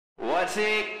What's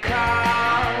it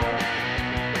called?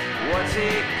 What's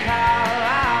it called?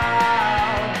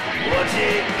 What's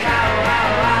it called?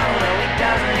 No, he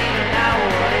doesn't even know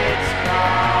what it's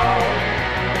called.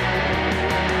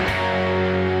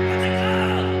 What's it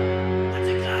called? What's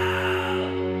it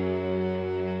called?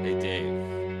 Hey, Dave,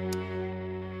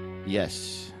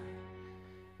 Yes.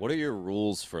 what are your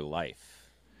rules for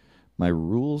life? My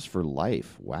rules for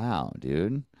life. Wow,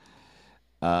 dude.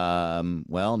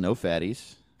 Well, no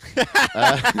fatties.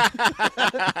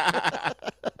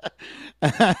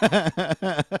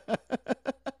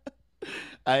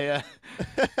 I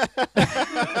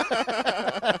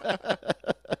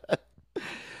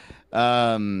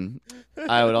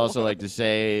I would also like to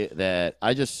say that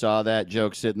I just saw that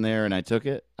joke sitting there and I took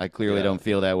it. I clearly Yeah. don't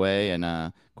feel that way,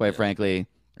 and quite frankly,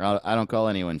 I don't call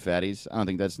anyone fatties. I don't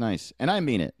think that's nice, and I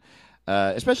mean it.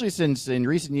 Especially since in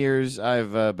recent years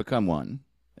I've become one,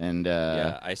 and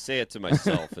Yeah, I say it to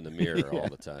myself in the mirror all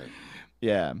the time.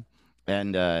 yeah.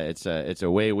 And it's a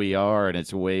way we are, and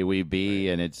it's a way we be,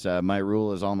 and it's my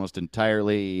rule is almost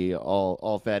entirely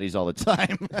all fatties all the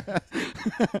time.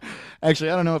 Actually,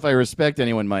 I don't know if I respect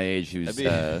anyone my age who's Funny.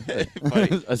 a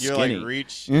You skinny. like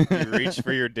you reach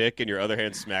for your dick, and your other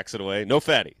hand smacks it away. No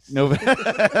fatties. No.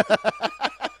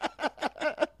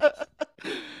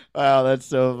 Wow, that's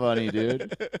so funny,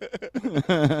 dude.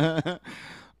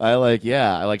 I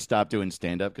like stop doing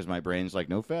stand up because my brain's like,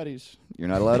 no fatties. You're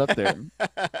not allowed up there.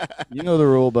 You know the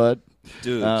rule, bud.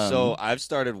 Dude, Um, so I've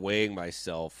started weighing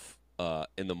myself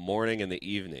in the morning and the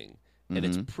evening, and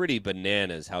it's pretty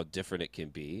bananas how different it can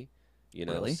be. You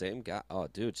know, Really? same guy. Oh,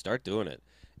 dude, start doing it.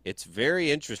 It's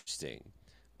very interesting.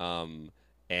 And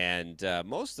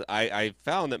I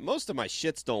found that most of my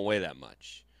shits don't weigh that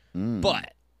much.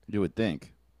 But You would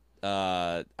think.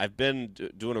 I've been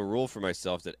doing a rule for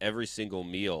myself that every single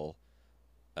meal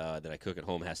that I cook at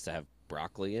home has to have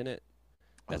broccoli in it.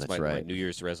 That's that's my right. New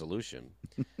Year's resolution.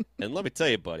 And let me tell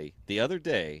you, buddy, the other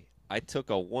day I took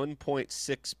a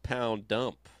 1.6 pound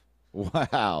dump.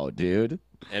 Wow, dude.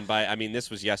 And I mean, this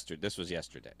was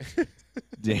yesterday.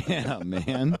 Damn,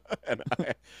 man.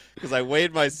 Because I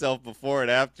weighed myself before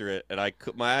and after it, and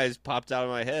my eyes popped out of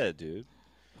my head, dude.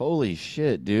 Holy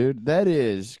shit, dude. That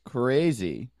is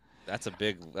crazy. That's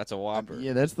a whopper.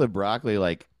 Yeah, that's the broccoli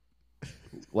like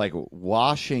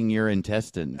washing your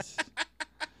intestines.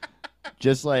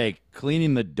 Just like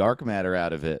cleaning the dark matter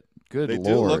out of it. Good They Lord.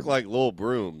 do look like little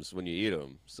brooms when you eat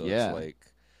them. So Yeah. it's like,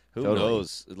 who Totally.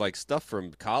 knows? Like stuff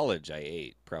from college I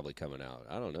ate probably coming out.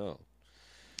 I don't know.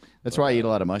 That's why I eat a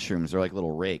lot of mushrooms. They're like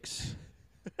little rakes.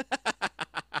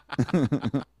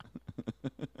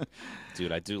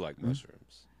 Dude, I do like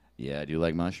mushrooms. Yeah, I do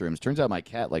like mushrooms. Turns out my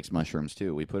cat likes mushrooms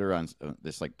too. We put her on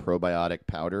this like probiotic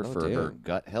powder Oh, for her damn.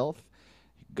 gut health.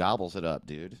 Gobbles it up,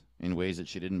 dude, in ways that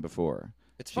she didn't before.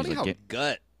 It's She's funny like, how "Get-"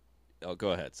 gut. Oh,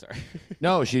 go ahead. Sorry.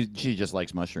 No, she just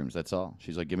likes mushrooms. That's all.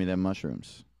 She's like, give me them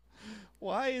mushrooms.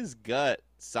 Why is gut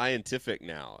scientific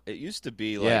now? It used to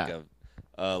be Yeah.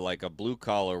 like a blue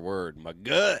collar word, my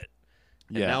gut.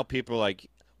 And Yeah. now people are like,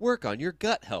 work on your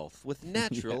gut health with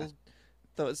natural.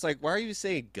 So it's like, why are you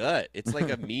saying gut? It's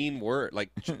like a mean word. Like,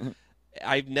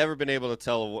 I've never been able to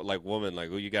tell a woman like,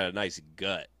 oh, you got a nice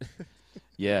gut.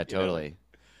 Yeah, totally.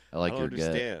 I like I your don't gut.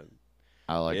 understand.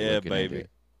 I like Yeah, looking at baby. it.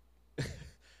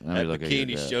 Let me That look at your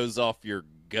bikini gut. shows off your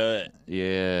gut.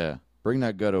 Yeah. Bring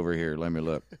that gut over here. Let me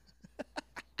look.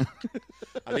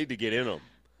 I need to get in them.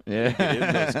 Yeah. Get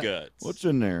in those guts. What's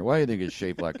in there? Why do you think it's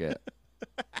shaped like that?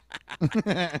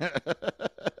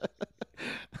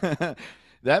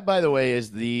 That, by the way, is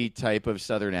the type of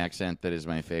Southern accent that is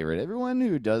my favorite. Everyone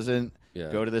who doesn't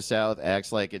Yeah. go to the South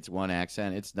acts like it's one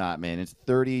accent. It's not, man. It's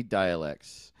 30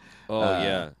 dialects. Oh,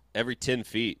 yeah. Every 10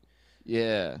 feet.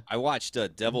 Yeah. I watched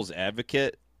Devil's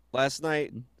Advocate last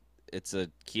night. It's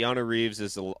Keanu Reeves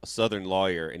is a Southern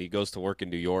lawyer, and he goes to work in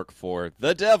New York for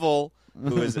the devil,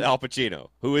 who is Al Pacino,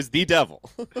 who is the devil.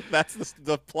 That's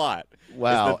the plot. is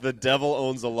Wow. that the devil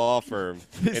owns a law firm,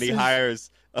 This and he is-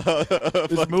 hires.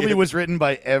 This movie was written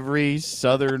by every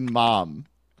Southern mom.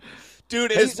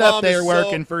 dude. His He's up mom there is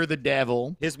working for the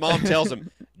devil. His mom tells him,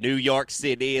 New York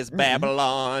City is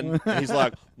Babylon. And he's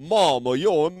like, Mama,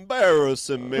 you're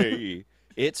embarrassing me.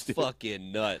 It's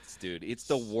fucking nuts, dude. It's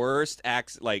the worst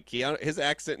accent. Like, his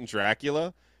accent in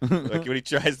Dracula, like when he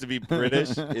tries to be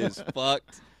British, is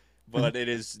fucked. But it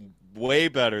is way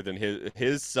better than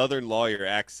his Southern lawyer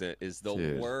accent is the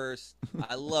Dude. worst.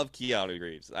 I love Keanu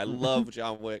Reeves. I love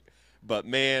John Wick. But,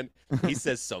 man, he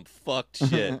says some fucked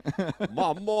shit.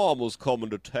 My mom was coming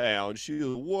to town. She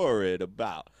was worried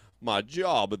about my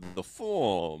job at the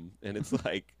farm. And it's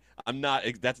like,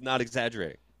 that's not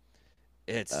exaggerating.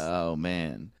 It's Oh,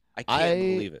 man. I can't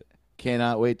believe it.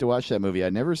 Cannot wait to watch that movie.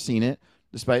 I'd never seen it,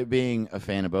 despite being a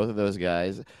fan of both of those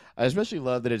guys. I especially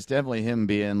love that it's definitely him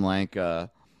being like,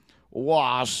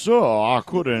 "Why, sir, I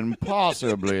couldn't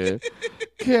possibly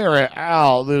carry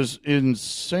out this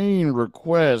insane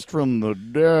request from the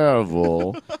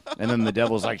devil." And then the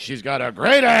devil's like, "She's got a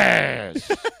great ass."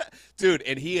 Dude,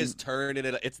 and he is turning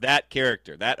it. It's that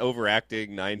character, that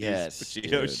overacting 90s Yes,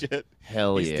 Pacino dude. shit.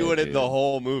 Hell He's yeah, doing it dude. the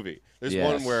whole movie. There's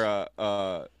one Yes.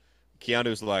 where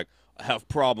Keanu's like, "I have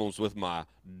problems with my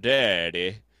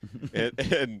daddy,"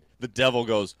 and the devil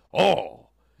goes, "Oh,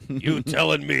 you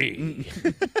telling me?"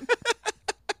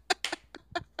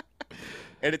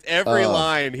 And it's every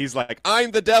line. He's like,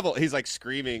 "I'm the devil." He's like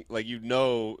screaming, like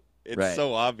it's Right.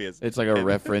 so obvious. It's like a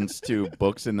reference to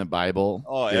books in the Bible.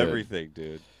 Oh, Dude, everything,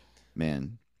 dude.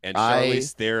 man. And I-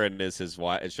 Charlize Theron is his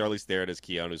wife. And Charlize Theron is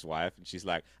Keanu's wife, and she's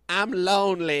like, "I'm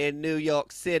lonely in New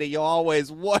York City. You're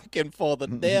always working for the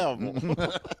devil."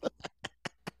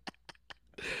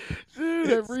 Dude,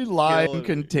 It's every line killing me.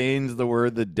 contains the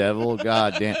word the devil.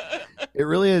 God damn. It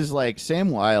really is like Sam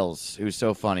Wiles, who's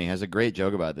so funny, has a great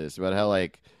joke about this, about how,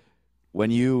 like,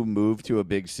 when you move to a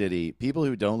big city, people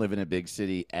who don't live in a big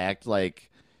city act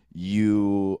like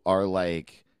you are,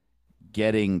 like,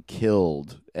 getting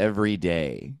killed every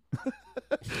day.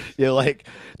 You're like,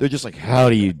 they're just like, "How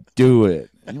do you do it?"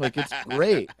 And you're like, "It's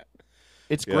great.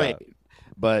 It's Yeah. great."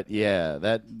 But yeah,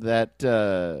 that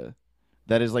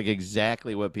is like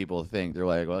exactly what people think. They're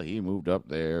like, "Well, he moved up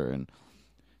there and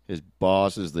his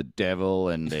boss is the devil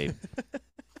and they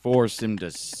force him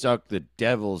to suck the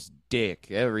devil's dick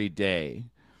every day.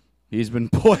 He's been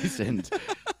poisoned."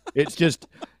 It's just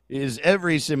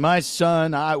my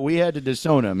son, we had to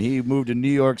disown him. He moved to New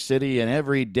York City and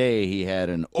every day he had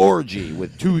an orgy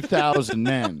with 2,000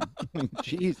 men.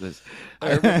 Jesus.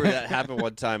 I remember that happened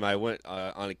one time. I went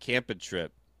on a camping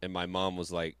trip, and my mom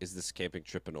was like, "Is this camping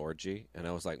trip an orgy?" And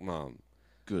I was like, "Mom,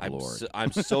 Good Lord.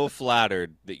 I'm so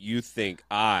flattered that you think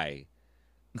I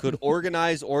could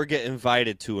organize or get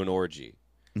invited to an orgy.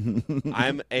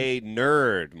 I'm a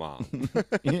nerd, Mom.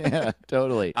 Yeah,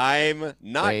 totally. I'm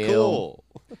not Well, cool."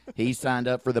 He signed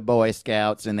up for the Boy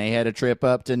Scouts and they had a trip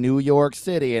up to New York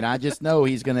City, and I just know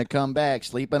he's going to come back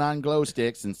sleeping on glow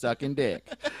sticks and sucking dick.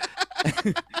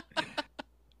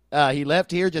 He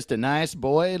left here just a nice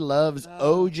boy, loves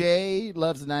OJ,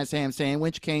 loves a nice ham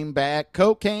sandwich, came back,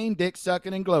 cocaine, dick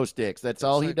sucking, and glow sticks. That's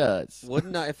all he like- does.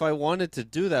 Wouldn't I, if I wanted to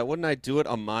do that, wouldn't I do it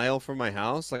a mile from my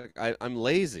house? Like I'm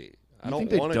lazy. I You don't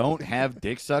think they want to. don't have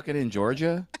dick sucking in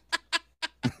Georgia?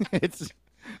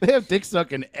 They have dick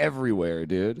sucking everywhere,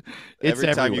 dude. It's Every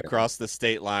time you everywhere. cross the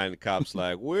state line, the cop's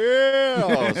like,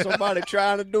 "Well, somebody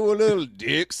trying to do a little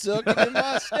dick sucking in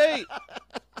my state."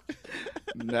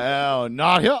 No,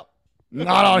 not here.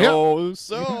 Not out here. No,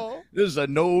 so This is a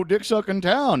no dick sucking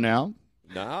town now.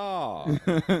 no.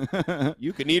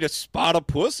 You can eat a spot of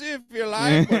pussy if you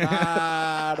like, but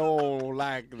I don't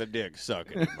like the dick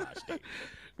sucking in my state.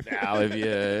 Now,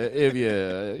 if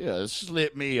you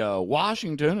slip me a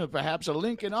Washington or perhaps a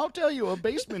Lincoln, I'll tell you a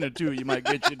basement or two you might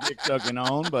get your dick sucking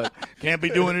on, but can't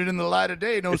be doing it in the light of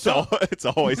day. No, sir. It's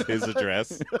always his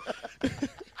address.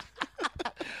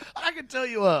 I can tell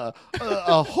you a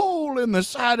hole in the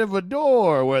side of a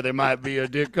door where there might be a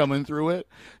dick coming through it.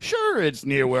 Sure, it's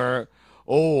near where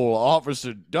old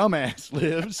Officer Dumbass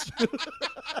lives.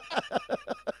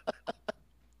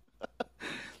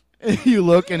 You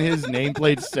look and his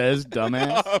nameplate says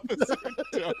Dumbass.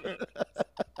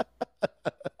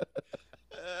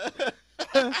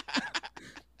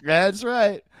 That's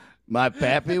right. My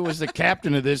pappy was the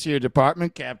captain of this here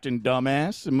department, Captain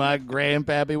Dumbass, and my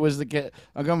grandpappy was the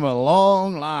I come from a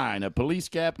long line of police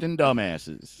captain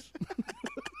dumbasses.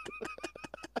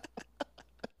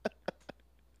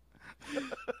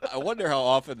 I wonder how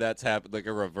often that's happened, like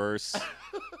a reverse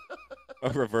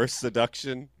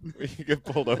seduction, where you get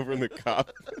pulled over and the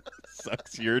cop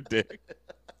sucks your dick.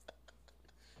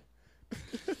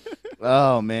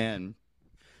 Oh man.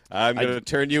 I'm going to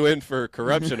turn you in for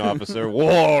corruption, officer.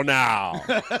 Whoa, now.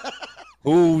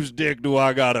 Whose dick do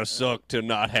I got to suck to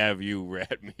not have you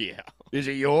rat me out? Is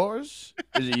it yours?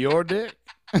 Is it your dick?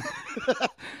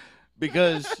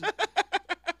 Because,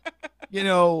 you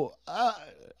know,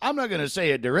 I'm not going to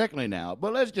say it directly now,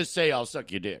 but let's just say I'll suck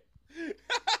your dick.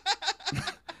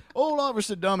 Old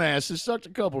Officer Dumbass has sucked a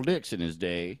couple dicks in his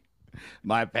day.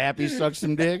 My pappy sucked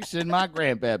some dicks, and my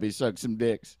grandpappy sucked some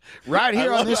dicks. Right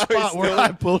here on this love how he's spot where still-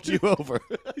 I pulled you over.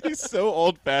 He's so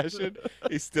old-fashioned,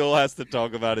 he still has to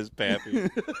talk about his pappy.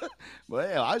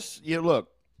 Well,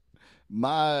 look,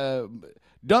 my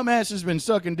dumbass has been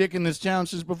sucking dick in this town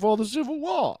since before the Civil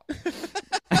War.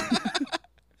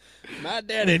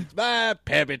 My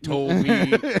pappy told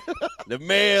me the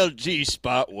male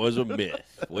G-spot was a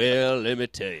myth. Well, let me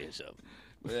tell you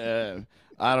something.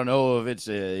 I don't know if it's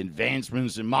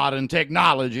advancements in modern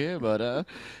technology, but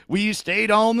we stayed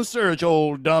on the search,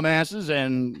 old dumbasses,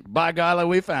 and by golly,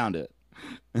 we found it.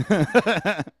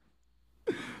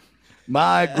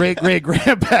 My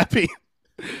great-great-grandpappy,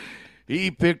 he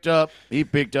picked up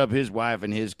his wife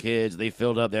and his kids. They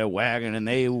filled up their wagon, and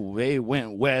they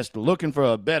went west looking for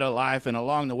a better life, and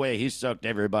along the way, he sucked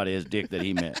everybody's dick that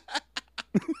he met.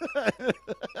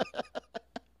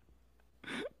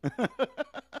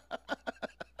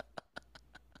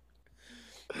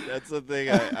 That's the thing.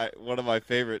 One of my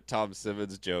favorite Tom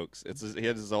Simmons jokes. He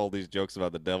has all these jokes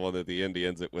about the devil, and at the end he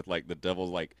ends it with like the devil's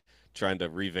like trying to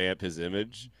revamp his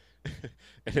image,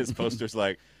 and his poster's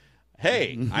like,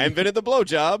 "Hey, I invented the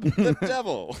blowjob, the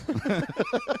devil."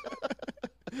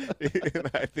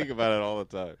 And I think about it all the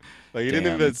time. Like he didn't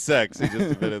Damn. invent sex; he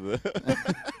just invented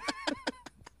the.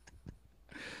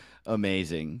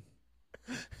 Amazing.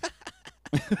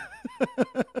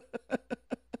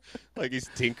 Like he's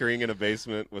tinkering in a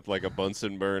basement with like a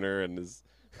Bunsen burner and his.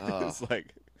 It's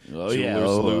like. Oh yeah,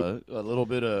 jeweler's loop. a little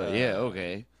bit of yeah.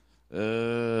 Okay.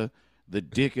 The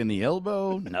dick in the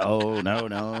elbow? No,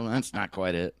 that's not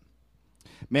quite it.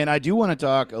 Man, I do want to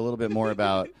talk a little bit more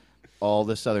about all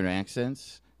the Southern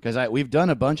accents because we've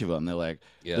done a bunch of them. They're like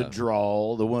the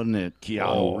drawl, the one that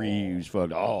Keanu Reeves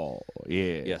fucked. Oh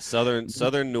yeah, Yeah, Southern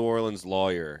New Orleans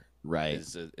lawyer. right.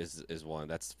 Is one.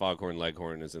 That's Foghorn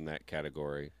Leghorn is in that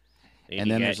category. And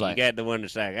then there's like you got the one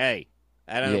that's like, hey,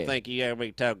 I don't Yeah. think you ever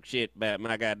be talking shit about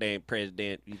my goddamn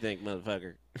president. You think,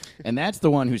 motherfucker? And that's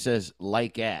the one who says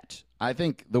like at. I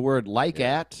think the word like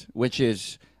at, which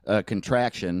is a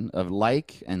contraction of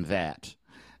like and that.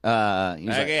 He's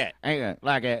Like at. Hey,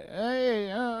 like at. Hey,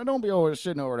 don't be always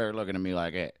sitting over there looking at me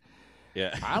like that.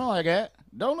 Yeah. I don't like that.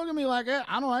 Don't look at me like that.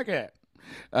 I don't like that.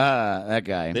 That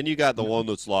guy. Then you got the one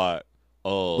that's like,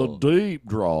 The deep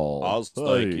drawl. I was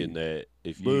thinking that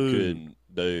if you Dude. couldn't,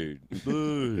 dude.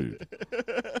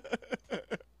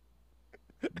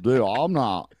 Dude, I'm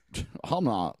not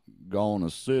going to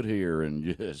sit here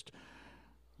and just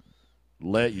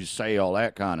let you say all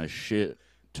that kind of shit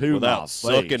to Without my face.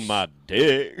 sucking my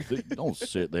dick. Dude, don't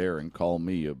sit there and call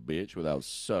me a bitch without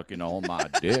sucking on my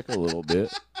dick a little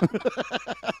bit.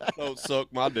 Don't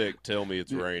suck my dick. Tell me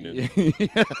it's raining. It's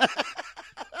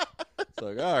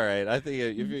like, all right, I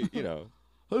think if you know.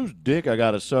 Whose dick I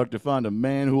got to suck to find a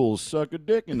man who will suck a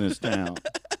dick in this town?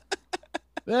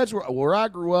 That's where I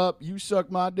grew up. You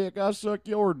suck my dick, I suck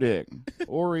your dick.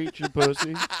 Or eat your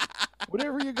pussy.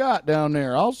 Whatever you got down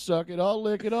there, I'll suck it, I'll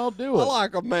lick it, I'll do I it.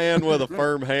 like a man with a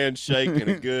firm handshake and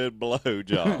a good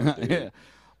blowjob. dude. Yeah.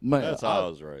 Man, That's how I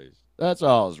was raised. That's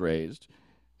how I was raised.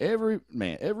 Every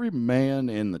man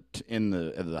in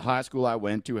the high school I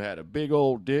went to had a big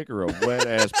old dick or a wet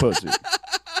ass pussy.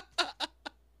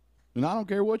 And I don't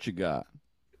care what you got,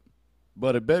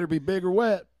 but it better be big or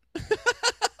wet.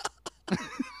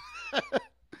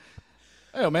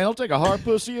 Hell, man, I'll take a hard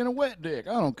pussy and a wet dick.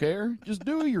 I don't care. Just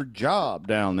do your job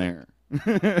down there.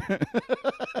 My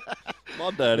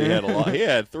daddy had a lot. He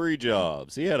had 3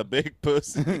 jobs. He had a big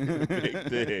pussy and a big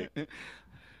dick.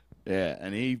 Yeah,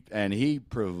 and he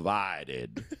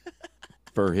provided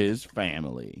for his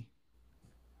family.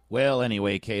 Well,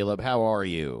 anyway, Caleb, how are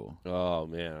you? Oh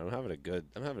man, I'm having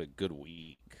a good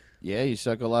week. Yeah, you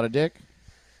suck a lot of dick?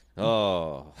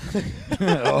 Oh.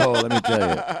 Oh, let me tell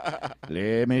you.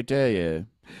 Let me tell you.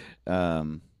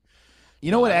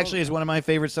 You know what actually is one of my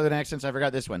favorite Southern accents? I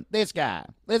forgot this one. This guy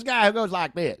who goes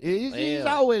like this. He's Yeah.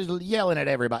 always yelling at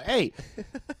everybody. Hey,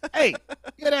 hey,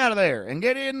 get out of there and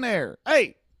get in there.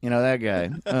 Hey, you know that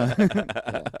guy.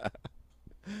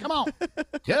 Come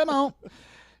on.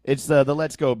 It's the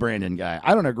Let's Go Brandon guy.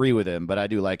 I don't agree with him, but I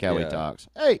do like how he Yeah. talks.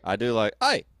 Hey, I do like,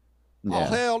 hey, oh yeah.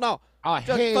 hell no. Oh,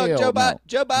 Fuck hell Joe no. Biden,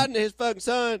 Joe Biden and his fucking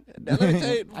son. Now, let me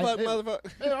tell you, fuck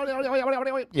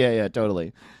motherfucker. Yeah,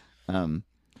 totally.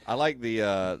 I like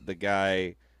the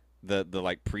guy, the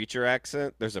like preacher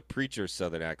accent. There's a preacher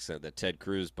Southern accent that Ted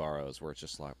Cruz borrows, where it's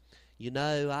just like,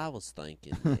 I was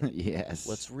thinking, that Yes.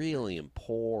 what's really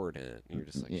important. And you're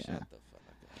just like, Yeah. shut the fuck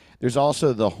up. There's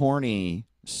also the horny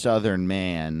Southern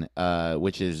man,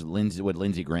 which is what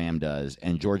Lindsey Graham does,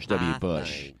 and George W. I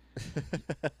Bush. think.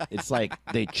 It's like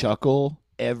they chuckle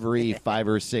every 5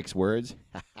 or 6 words.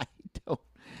 I don't.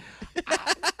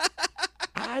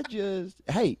 I just,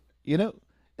 hey,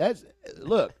 that's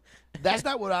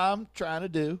not what I'm trying to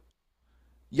do.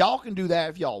 Y'all can do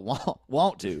that if y'all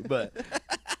want to, but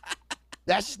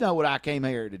that's just not what I came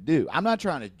here to do. I'm not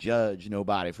trying to judge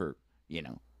nobody for,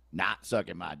 not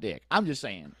sucking my dick. I'm just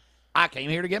saying, I came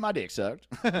here to get my dick sucked.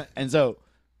 And so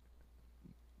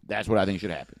that's what I think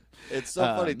should happen. It's so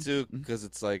funny too, because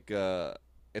it's like,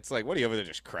 what are you over there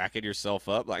just cracking yourself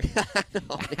up? Like,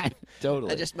 no,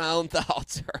 Totally. just my own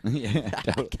thoughts. Yeah,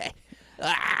 totally. Okay.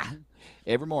 Ah.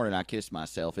 Every morning I kiss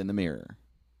myself in the mirror.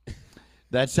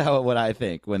 That's what I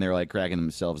think when they're like cracking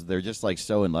themselves. They're just like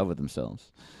so in love with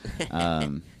themselves.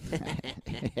 That's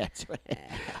what,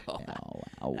 okay.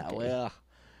 Well,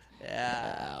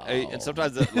 yeah. And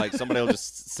sometimes like somebody will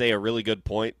just say a really good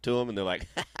point to them, and they're like,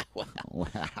 well, Wow.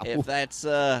 if that's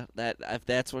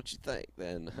what you think,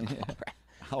 then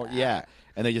Oh, yeah.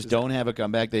 And they just don't have a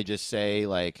comeback. They just say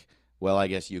like, well, I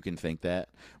guess you can think that.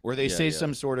 Or they say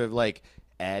some sort of like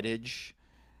adage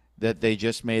that they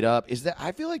just made up. Is that,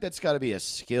 I feel like that's got to be a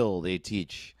skill they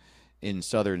teach in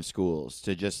Southern schools,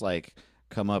 to just like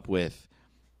come up with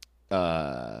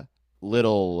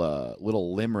little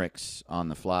limericks on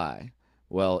the fly.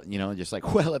 Well, just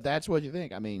like, well, if that's what you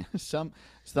think. I mean, some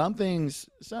things,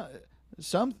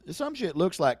 some shit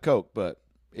looks like Coke, but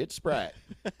it's Sprite.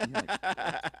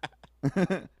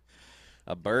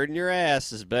 a bird in your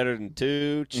ass is better than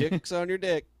 2 chicks on your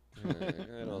dick. I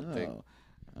don't think.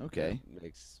 Okay.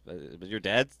 But your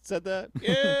dad said that?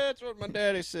 Yeah, that's what my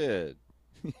daddy said.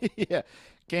 Yeah.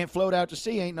 Can't float out to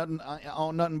sea. Ain't nothing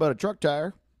on nothing but a truck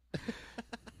tire.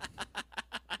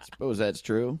 Suppose that's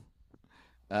true.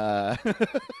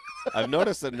 I've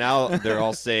noticed that now they're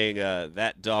all saying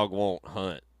that dog won't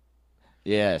hunt.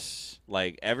 Yes.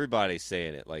 Like everybody's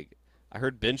saying it. Like I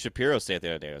heard Ben Shapiro say it the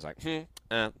other day. I was like,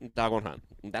 dog won't hunt.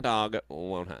 That dog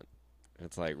won't hunt. And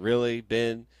it's like, really,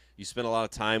 Ben? You spend a lot of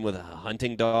time with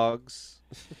hunting dogs?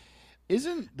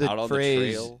 Isn't Out the on the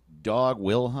phrase trail? dog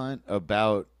will hunt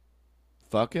about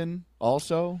fucking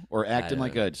also? Or acting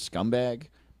like a scumbag?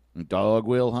 Dog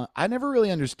will hunt. I never really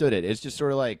understood it. It's just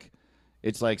sort of like,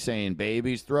 it's like saying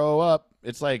babies throw up.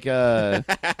 It's like,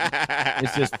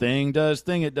 it's just thing does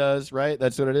thing it does, right?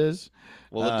 That's what it is?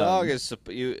 Well, the dog is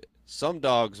some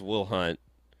dogs will hunt,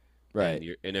 Right.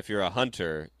 And if you're a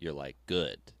hunter, you're like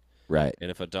good. Right. And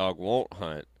if a dog won't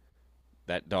hunt,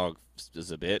 that dog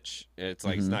is a bitch. And it's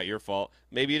like it's not your fault.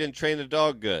 Maybe you didn't train the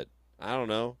dog good. I don't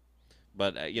know,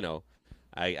 but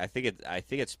I think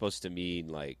it's supposed to mean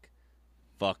like,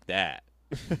 fuck that.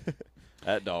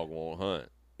 That dog won't hunt.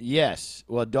 Yes.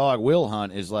 Well, dog will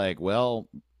hunt is like, well,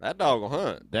 That dog will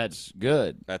hunt. that's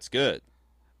good. That's good.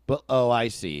 But I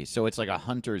see. So it's like a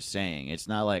hunter's saying. It's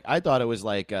not like, I thought it was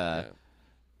like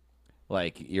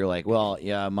like you're like, well,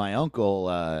 yeah, my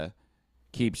uncle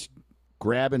keeps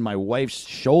grabbing my wife's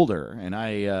shoulder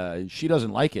and she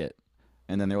doesn't like it.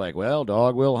 And then they're like, well,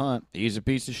 dog will hunt. He's a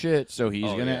piece of shit, so he's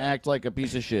going to act like a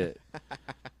piece of shit.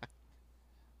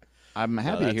 I'm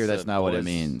happy to hear that's not what it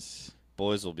means.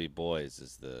 Boys will be boys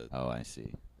is the Oh, I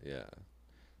see. yeah.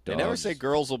 They never say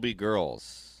girls will be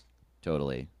girls.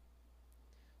 Totally.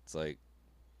 It's like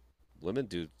women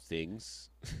do things.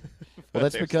 Well,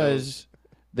 that's because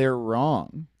they're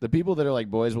wrong. The people that are like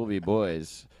boys will be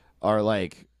boys are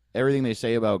like everything they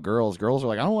say about girls. Girls are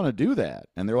like, I don't want to do that,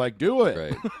 and they're like, do it.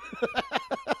 Right.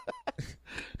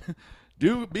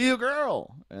 Be a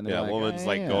girl. And they're Yeah, like, woman's I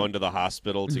like am. going to the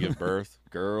hospital to give birth.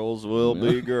 Girls will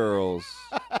be girls.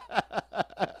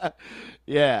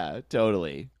 Yeah,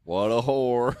 totally. What a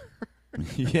whore.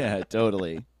 Yeah,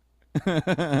 totally.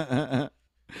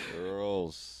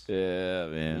 Girls. Yeah,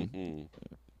 man. Mhm.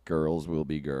 Girls will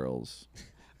be girls.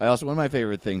 I also, one of my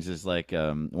favorite things is like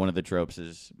one of the tropes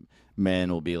is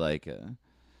men will be like,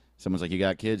 someone's like, you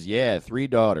got kids? Yeah, 3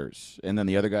 daughters. And then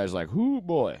the other guy's like, whoo,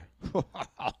 boy.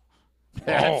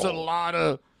 That's a lot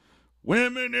of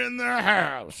women in the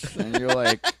house. And you're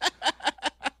like,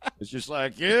 it's just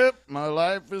like, yep, my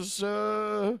life is,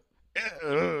 it's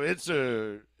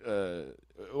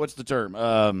what's the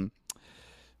term?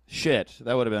 Shit.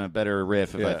 That would have been a better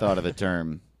riff if I Yeah. thought of the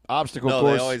term. Obstacle No,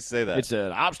 course. they always say that. It's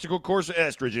an obstacle course of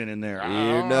estrogen in there.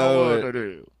 You know what it. to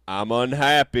do. I'm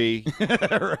unhappy.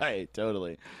 Right,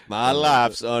 totally. My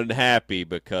life's unhappy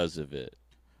because of it.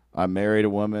 I married a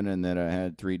woman, and then I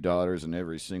had 3 daughters, and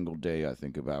every single day I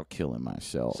think about killing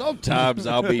myself. Sometimes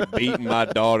I'll be beating my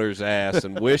daughter's ass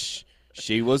and wish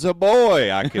she was a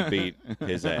boy. I could beat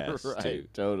his ass Right, too.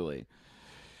 totally.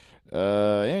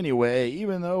 Anyway,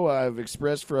 even though I've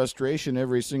expressed frustration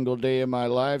every single day of my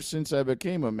life since I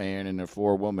became a man in a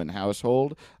 4-woman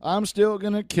household, I'm still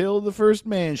going to kill the first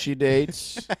man she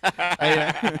dates.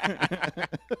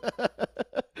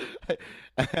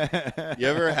 You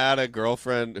ever had a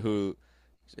girlfriend who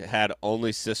had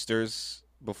only sisters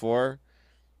before,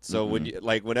 So when you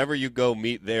whenever you go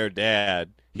meet their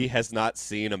dad, he has not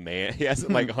seen a man. He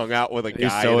hasn't like hung out with a He's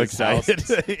guy so in his house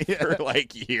excited. for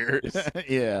like years.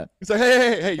 Yeah. He's like,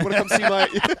 hey, you want to come see my?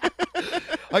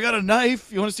 I got a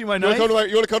knife. You want to see my You want knife?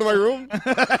 to come to my room?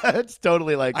 It's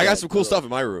totally like I got that. some cool stuff in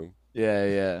my room.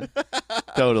 Yeah.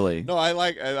 Totally. No,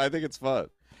 I think it's fun.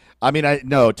 I mean,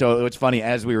 it's funny.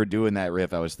 As we were doing that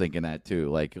riff, I was thinking that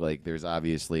too. Like there's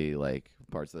obviously like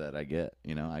parts of that I get.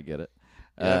 I get it.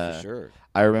 Yeah, for sure.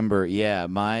 I remember,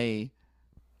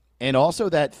 and also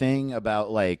that thing about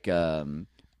like, I'm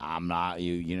not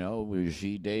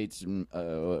she dates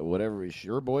whatever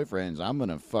your boyfriends, I'm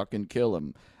gonna fucking kill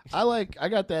him. I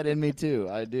got that in me too.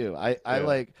 I do. I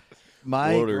like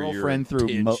my What are your girlfriend through.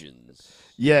 intentions?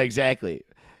 Yeah, exactly.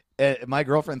 My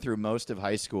girlfriend through most of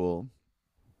high school,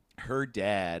 her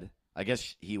dad, I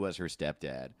guess he was her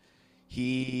stepdad.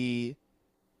 He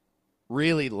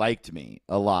really liked me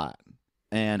a lot.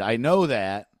 And I know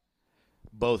that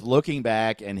both looking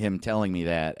back and him telling me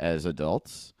that as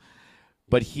adults.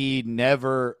 But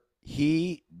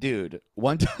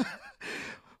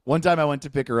one time I went to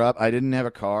pick her up. I didn't have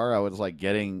a car. I was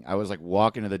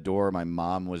walking to the door. My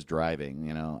mom was driving,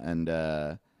 and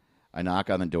I knock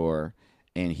on the door,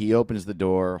 and he opens the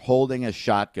door holding a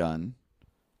shotgun,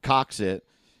 cocks it,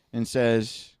 and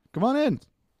says, "Come on in."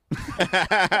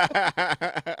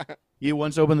 He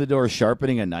once opened the door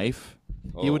sharpening a knife.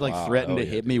 He would threaten to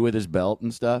hit me with his belt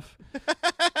and stuff.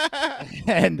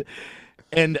 and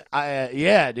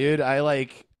dude, I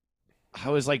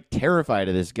was like terrified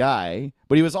of this guy,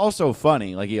 but he was also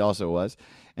funny, like he also was.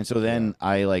 And so then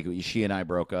she and I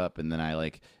broke up, and then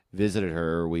I visited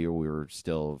her. We were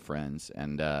still friends,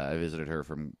 and I visited her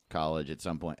from college at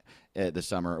some point the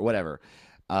summer or whatever.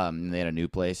 They had a new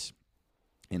place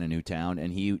in a new town,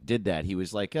 and he did that. He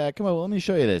was like, come on, let me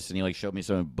show you this. And he showed me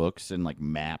some books and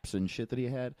maps and shit that he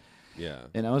had. Yeah.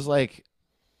 And I was like,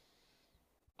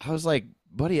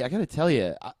 buddy, I got to tell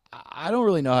you, I don't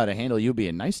really know how to handle you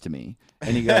being nice to me.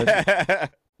 And he goes,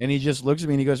 and he just looks at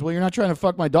me and he goes, well, you're not trying to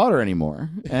fuck my daughter anymore.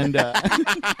 And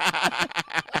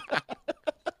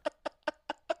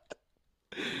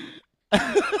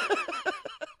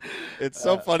it's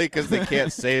so funny because they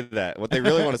can't say that. What they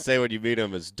really want to say when you meet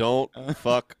them is, "Don't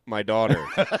fuck my daughter."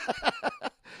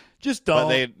 just don't.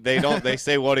 But they don't. They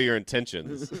say, "What are your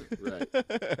intentions?" Right.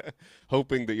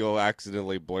 Hoping that you'll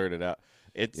accidentally blurt it out.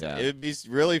 It'd be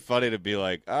really funny to be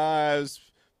like, I was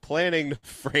planning to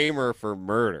frame her for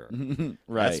murder.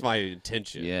 Right. That's my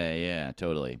intention. Yeah,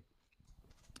 totally.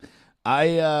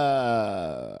 I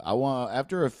want,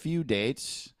 after a few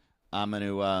dates, I'm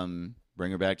gonna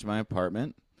bring her back to my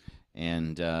apartment,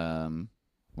 and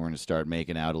we're gonna start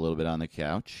making out a little bit on the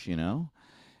couch,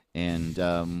 And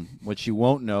what she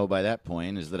won't know by that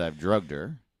point is that I've drugged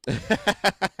her.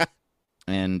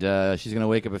 And she's going to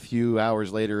wake up a few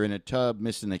hours later in a tub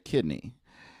missing a kidney.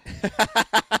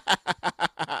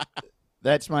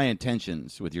 That's my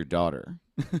intentions with your daughter.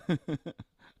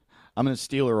 I'm going to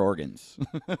steal her organs.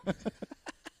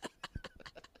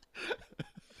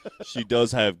 She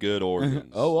does have good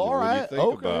organs. Oh, all when you right. think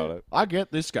Okay. about it. I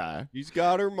get this guy. He's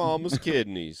got her mama's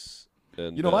kidneys.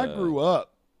 And, I grew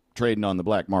up trading on the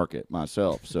black market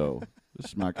myself, so this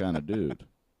is my kind of dude.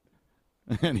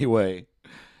 Anyway,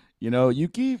 you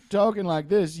keep talking like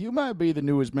this, you might be the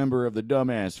newest member of the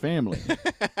dumbass family.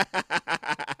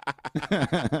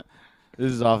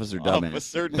 This is Officer Dumbass.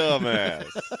 Officer Dumbass.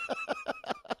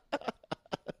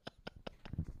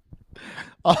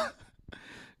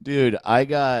 Dude, I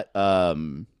got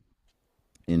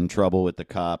in trouble with the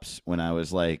cops when I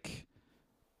was in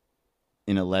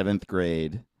 11th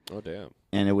grade. Oh, damn.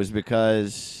 And it was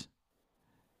because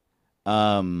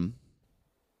I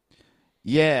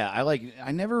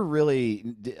never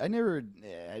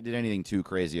did anything too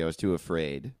crazy. I was too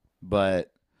afraid.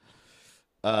 But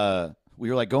we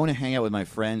were going to hang out with my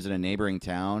friends in a neighboring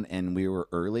town, and we were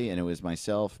early, and it was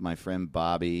myself, my friend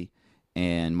Bobby,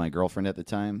 and my girlfriend at the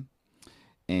time.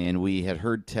 And we had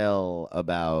heard tell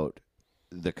about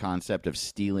the concept of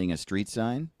stealing a street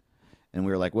sign. And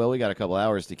we were like, well, we got a couple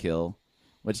hours to kill.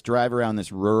 Let's drive around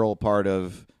this rural part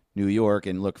of New York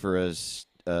and look for a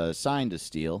sign to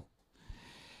steal.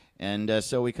 And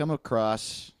so we come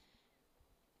across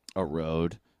a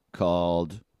road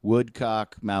called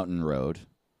Woodcock Mountain Road.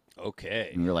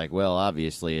 Okay. And we're like, well,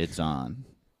 obviously it's on.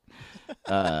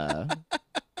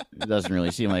 It doesn't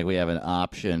really seem like we have an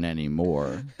option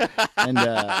anymore. And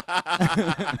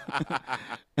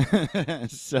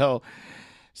so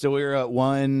we were at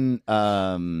one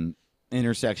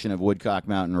intersection of Woodcock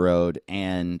Mountain Road,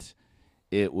 and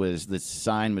the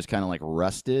sign was kind of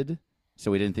rusted,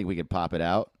 so we didn't think we could pop it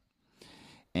out.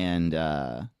 And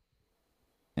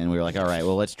And we were like, all right,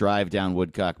 well, let's drive down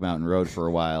Woodcock Mountain Road for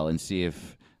a while and see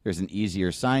if there's an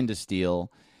easier sign to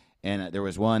steal. And there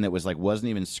was one that was like wasn't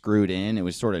even screwed in. It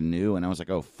was sort of new. And I was like,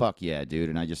 oh, fuck yeah, dude.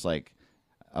 And I was like,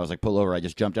 pull over. I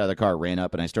just jumped out of the car, ran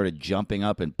up, and I started jumping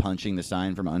up and punching the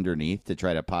sign from underneath to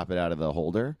try to pop it out of the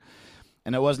holder.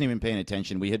 And I wasn't even paying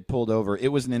attention. We had pulled over. It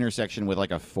was an intersection with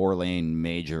like a 4-lane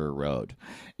major road.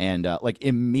 And like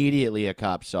immediately a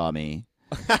cop saw me.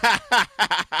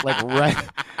 Like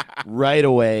right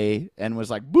away, and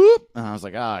was like, boop. And I was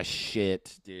like, ah,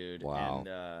 shit, dude. Wow.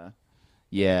 And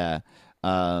yeah.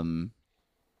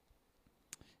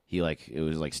 He like, it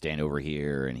was like, stand over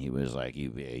here, and he was like,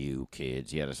 you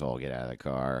kids. He had us all get out of the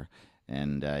car.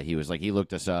 And he was like, he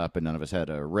looked us up, and none of us had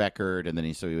a record. And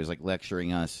then so he was like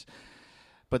lecturing us.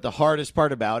 But the hardest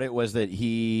part about it was that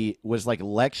he was like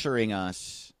lecturing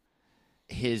us.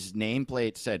 His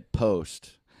nameplate said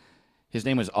Post. His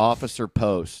name was Officer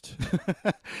Post.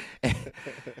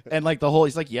 and like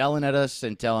he's like yelling at us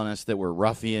and telling us that we're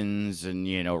ruffians and,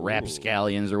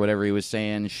 rapscallions or whatever he was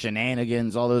saying,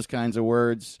 shenanigans, all those kinds of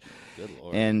words. Good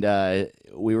Lord. And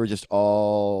we were just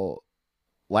all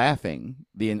laughing.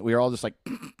 We were all just like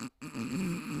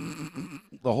the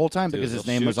whole time, Dude, because his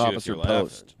they'll name was shoot you if Officer you're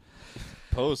Post.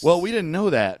 Post. Well, we didn't know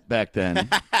that back then.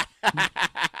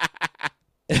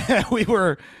 We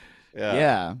were,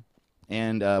 yeah.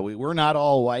 And we were not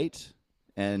all white,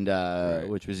 and Right.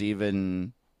 which was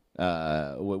even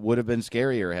would have been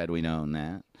scarier had we known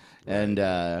that.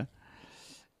 Right.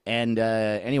 And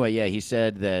anyway, yeah, he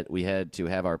said that we had to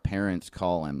have our parents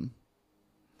call him,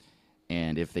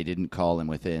 and if they didn't call him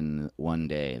within one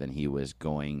day, then he was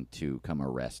going to come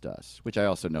arrest us, which I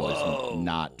also know Whoa. is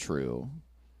not true.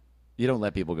 You don't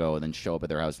let people go and then show up at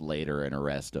their house later and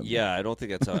arrest them. Yeah, I don't think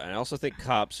that's how. And I also think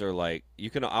cops are like, you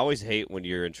can always hate when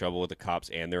you're in trouble with the cops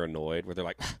and they're annoyed, where they're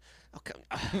like, oh, come,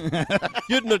 you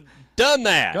shouldn't have done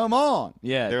that. Come on.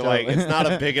 Yeah. They're totally. like, it's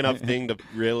not a big enough thing to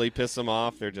really piss them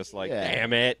off. They're just like, Yeah.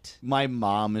 damn it. My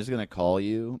mom is going to call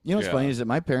you. You know what's Yeah. funny is that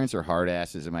my parents are hard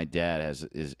asses and my dad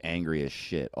is angry as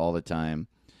shit all the time.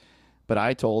 But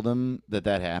I told them that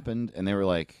happened, and they were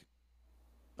like,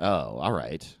 oh, all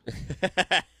right.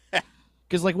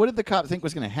 Because, like, what did the cop think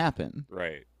was going to happen?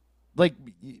 Right. Like,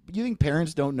 you think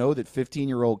parents don't know that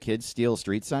 15-year-old kids steal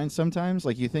street signs sometimes?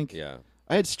 Like, you think, Yeah.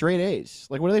 I had straight A's.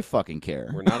 Like, what do they fucking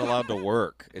care? We're not allowed to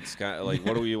work. It's kind of like,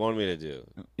 what do you want me to do?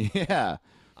 Yeah.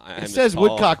 I'm It says tall.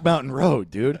 Woodcock Mountain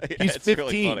Road, dude. Yeah, He's it's 15.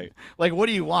 really funny. Like, what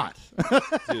do you want?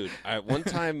 Dude, one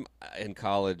time in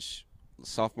college,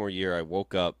 sophomore year, I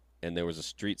woke up and there was a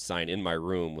street sign in my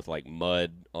room with like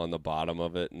mud on the bottom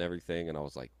of it and everything, and I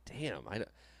was like, damn,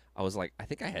 I was like, I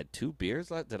think I had 2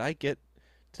 beers left. Did I get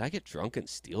drunk and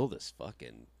steal this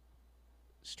fucking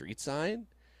street sign?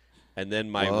 And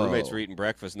then my Whoa. roommates were eating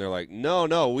breakfast, and they're like,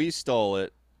 no, we stole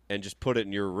it and just put it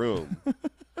in your room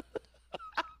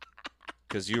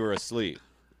because you were asleep.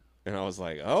 And I was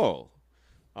like, oh,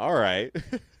 all right.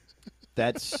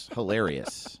 That's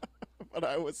hilarious. But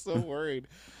I was so worried.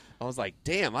 I was like,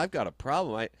 damn, I've got a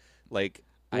problem. I think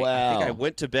Wow. I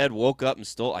went to bed, woke up, and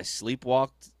I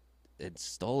sleepwalked and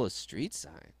stole a street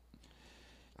sign.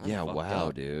 I'm Yeah, fucked wow,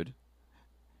 up. dude.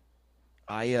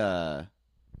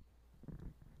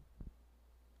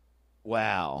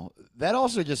 Wow. That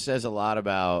also just says a lot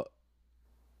about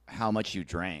how much you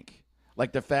drank.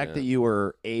 Like the fact Yeah. that you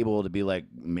were able to be like,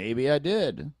 maybe I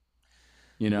did.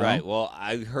 You know? Right. Well,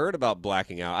 I heard about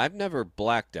blacking out. I've never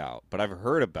blacked out, but I've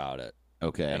heard about it.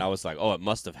 Okay. And I was like, oh, it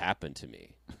must have happened to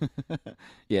me.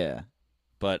 Yeah.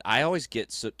 But I always get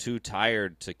too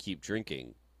tired to keep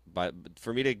drinking. But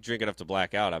for me to drink enough to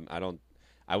black out,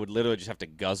 I would literally just have to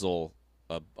guzzle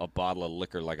a bottle of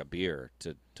liquor like a beer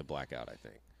to black out, I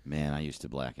think. Man, I used to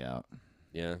black out.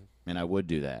 Yeah. And I would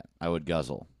do that. I would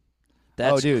guzzle.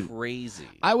 That's dude. crazy.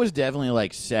 I was definitely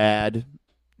like sad,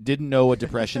 didn't know what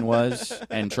depression was,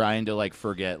 and trying to like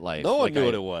forget life. No one Like, knew I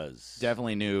what it was.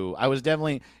 Definitely knew. I was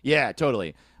definitely, yeah,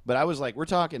 totally. But I was like, we're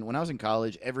talking, when I was in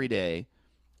college, every day,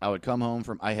 I would come home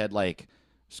I had like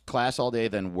class all day,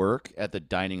 then work at the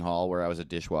dining hall where I was a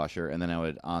dishwasher. And then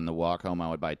on the walk home, I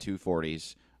would buy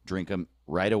 240s, drink them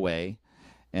right away.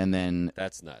 And then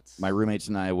That's nuts. my roommates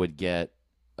and I would get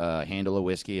a handle of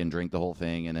whiskey and drink the whole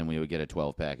thing. And then we would get a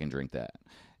 12-pack and drink that.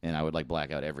 And I would like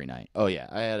black out every night. Oh, yeah.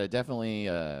 I had definitely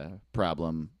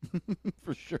problem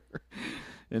for sure.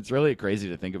 It's really crazy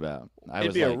to think about.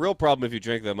 It'd be a real problem if you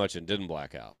drank that much and didn't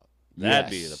black out. That'd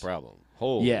be Yes. the problem.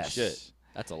 Holy Yes. shit.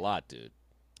 That's a lot, dude.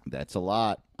 That's a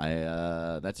lot.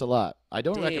 That's a lot. I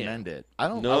don't Damn. recommend it. I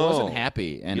No. wasn't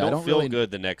happy, and You I don't don't feel really.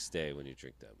 good the next day when you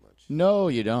drink that much. No,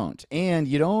 you don't, and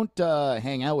you don't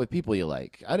hang out with people you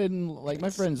like. I didn't like my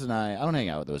friends and I don't hang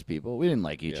out with those people. We didn't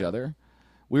like each Yeah. other.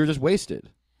 we were just wasted,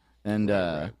 and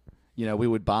Right. you know, we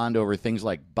would bond over things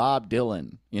like Bob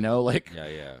Dylan, you know, like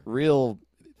Yeah. real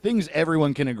things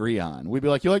everyone can agree on. We'd be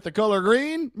like, "You like the color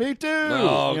green? Me too."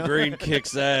 No, You know? green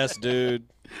kicks ass, dude.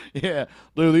 Yeah,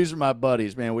 Lou, these are my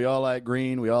buddies, man. We all like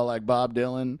green. We all like Bob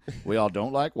Dylan. We all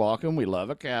don't like walking. We love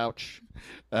a couch.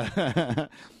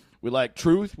 We like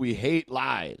truth. We hate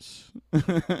lies.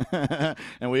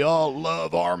 And we all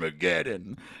love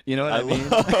Armageddon. You know what I mean?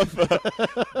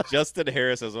 love Justin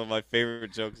Harris has one of my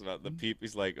favorite jokes about the people.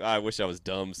 He's like, I wish I was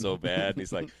dumb so bad. And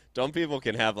he's like, dumb people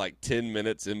can have like 10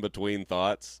 minutes in between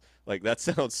thoughts. Like, that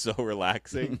sounds so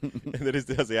relaxing. And then he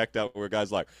does the act out where a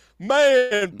guy's like,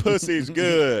 man, pussy's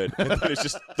good. And then it's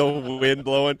just the wind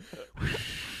blowing.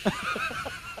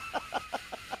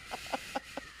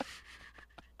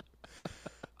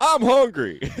 I'm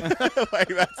hungry. Like,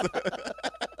 that's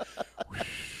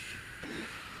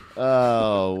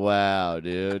Oh, wow,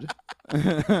 dude.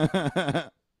 I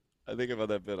think about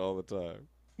that bit all the time.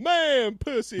 Man,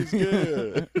 pussy's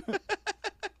good.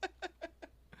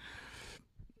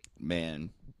 Man.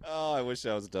 Oh, I wish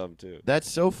I was dumb too.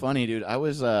 That's so funny, dude. I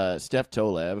was Steph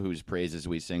Toleb, whose praises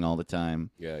we sing all the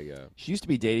time. Yeah. She used to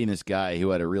be dating this guy who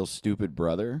had a real stupid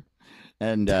brother.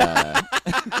 And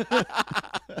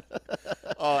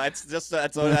Oh,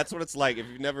 that's what it's like. If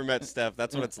you've never met Steph,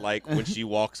 that's what it's like when she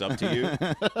walks up to you.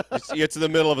 It's in the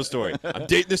middle of a story. I'm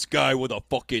dating this guy with a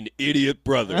fucking idiot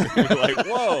brother. You're like,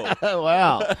 whoa,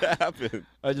 wow. what happened?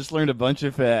 I just learned a bunch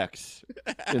of facts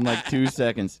in like 2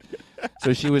 seconds.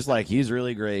 So she was like, he's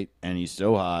really great and he's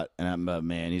so hot. And I'm,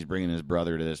 man, he's bringing his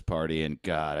brother to this party. And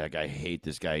God, I hate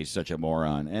this guy. He's such a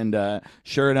moron. And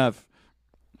sure enough,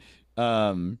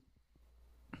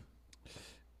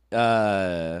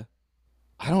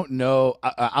 I don't know.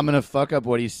 I'm going to fuck up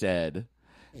what he said.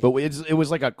 But it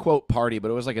was like a quote party, but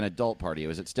it was like an adult party. It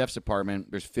was at Steph's apartment.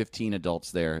 There's 15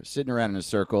 adults there sitting around in a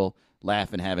circle,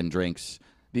 laughing, having drinks.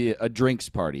 A drinks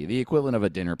party, the equivalent of a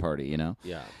dinner party, you know?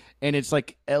 Yeah. And it's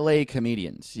like LA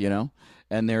comedians, you know?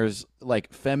 And there's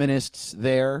like feminists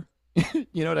there.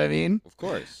 You know what I mean? Of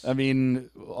course. I mean,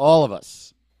 all of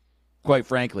us, quite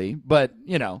frankly. But,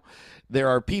 you know, there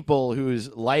are people whose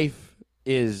life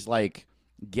is like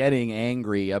getting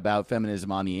angry about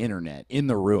feminism on the internet in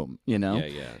the room, you know?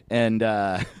 Yeah. And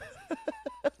Oh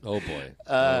boy.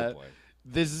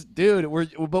 this dude,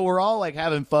 we're all like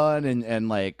having fun and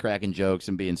like cracking jokes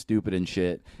and being stupid and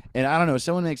shit. And I don't know,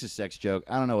 someone makes a sex joke.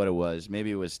 I don't know what it was. Maybe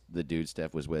it was the dude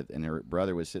Steph was with, and her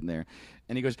brother was sitting there,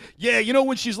 and he goes, "Yeah, you know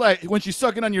when she's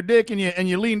sucking on your dick and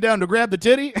you lean down to grab the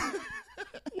titty."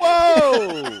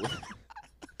 Whoa.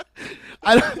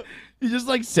 He just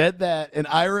like said that, and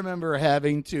I remember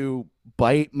having to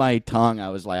bite my tongue. I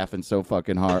was laughing so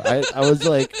fucking hard. I was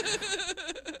like,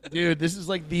 dude, this is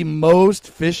like the most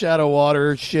fish out of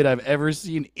water shit I've ever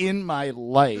seen in my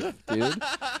life, dude.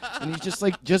 And he's just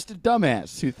like a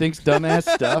dumbass who thinks dumbass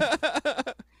stuff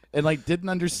and like didn't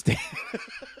understand.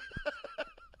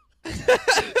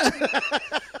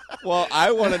 Well,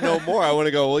 I want to know more. I want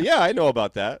to go, well, yeah, I know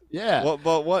about that. Yeah.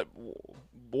 What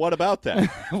about that?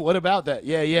 What about that?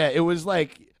 Yeah. It was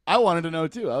like I wanted to know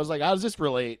too. I was like, how does this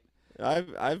relate?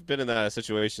 I've been in that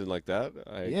situation like that.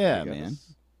 I Yeah, guess. man.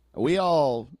 We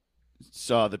all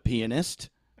saw The Pianist,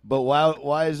 but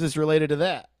why is this related to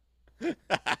that? That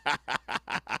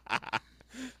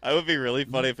would be really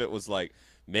funny if it was like,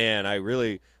 man, I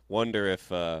really wonder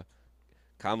if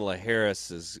Kamala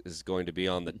Harris is going to be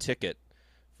on the ticket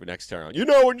for next time around. You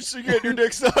know when you get your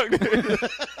dick sucked.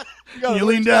 You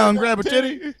lean down, grab a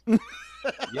titty.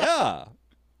 Yeah.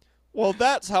 Well,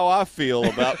 that's how I feel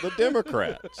about the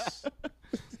Democrats.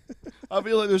 I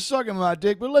feel like they're sucking my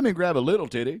dick, but let me grab a little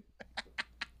titty.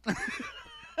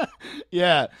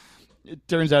 Yeah. It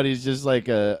turns out he's just like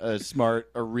a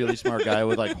really smart guy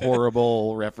with like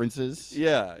horrible references.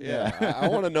 Yeah. I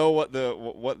want to know what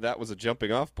that was a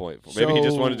jumping off point for. Maybe he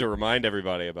just So- wanted to remind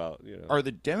everybody about, you know. Are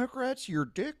the Democrats your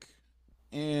dick?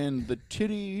 And the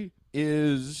titty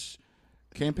is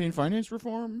campaign finance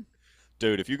reform?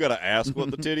 Dude, if you got to ask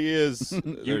what the titty is, You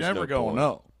there's never no gonna point.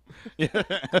 know.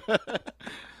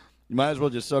 You might as well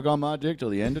just suck on my dick till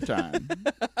the end of time.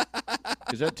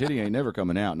 Because that titty ain't never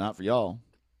coming out, not for y'all.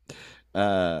 You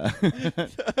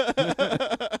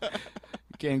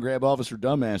can't grab Officer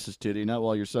Dumbass's titty, not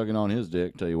while you're sucking on his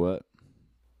dick, tell you what.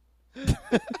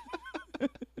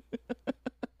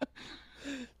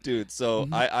 Dude, so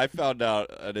I found out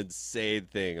an insane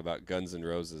thing about Guns N'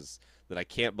 Roses that I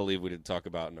can't believe we didn't talk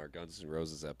about in our Guns N'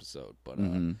 Roses episode. But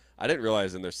I didn't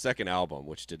realize in their second album,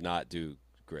 which did not do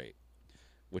great,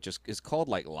 which is called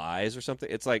like Lies or something.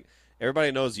 It's like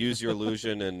everybody knows Use Your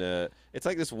Illusion, and it's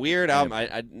like this weird album.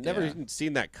 I'd never even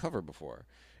seen that cover before,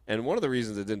 and one of the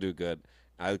reasons it didn't do good,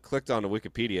 I clicked on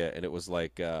Wikipedia and it was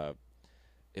like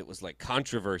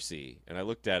controversy, and I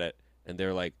looked at it and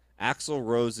they're like Axl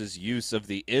Rose's use of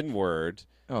the N-word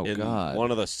in God.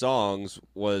 one of the songs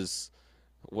was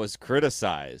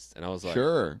criticized, and I was like,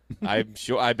 Sure. I'm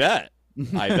sure. I bet.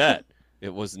 It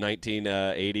was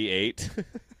 1988.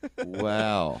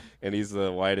 Wow. And he's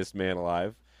the whitest man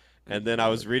alive. And then I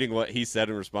was reading what he said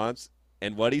in response,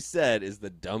 and what he said is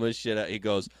the dumbest shit. He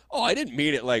goes, "Oh, I didn't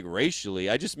mean it like racially.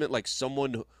 I just meant like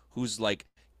someone who's like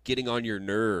getting on your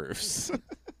nerves."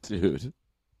 Dude.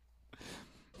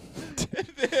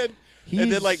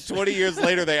 and then like 20 years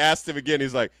later, they asked him again.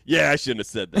 He's like, "Yeah, I shouldn't have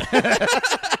said that."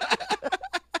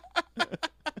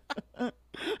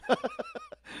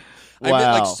 I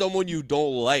meant like someone you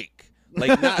don't like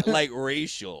not like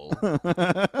racial.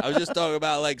 I was just talking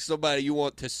about like somebody you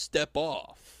want to step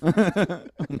off.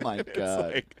 My It's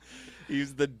God. like,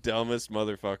 he's the dumbest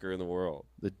motherfucker in the world.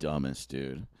 The dumbest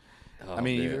dude. Oh, I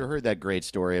mean, man. you've ever heard that great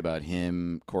story about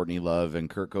him, Courtney Love, and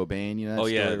Kurt Cobain? You know that Oh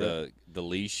yeah, story, right? the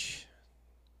leash.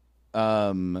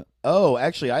 Oh,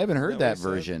 actually, I haven't heard Is that that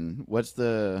what he said? version. What's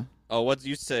the? Oh, what did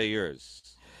you say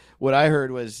yours? What I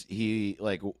heard was he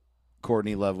like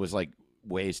Courtney Love was like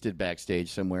wasted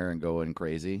backstage somewhere and going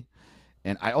crazy.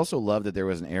 And I also love that there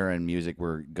was an era in music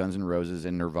where Guns N' Roses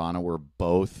and Nirvana were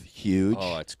both huge.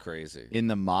 Oh, it's crazy. In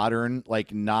the modern,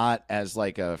 like not as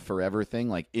like a forever thing,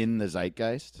 like in the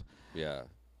zeitgeist. Yeah.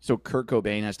 So Kurt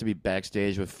Cobain has to be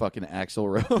backstage with fucking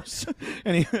Axl Rose,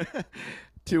 and he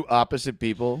two opposite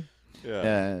people.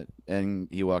 Yeah. And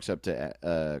he walks up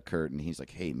to Kurt and he's like,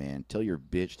 "Hey man, tell your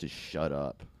bitch to shut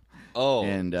up." Oh.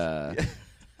 And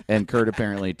and Kurt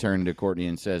apparently turned to Courtney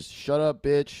and says, "Shut up,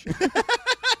 bitch."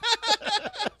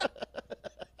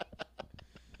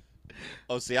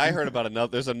 Oh, see, I heard about another.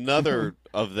 There's another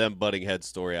of them butting head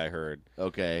story I heard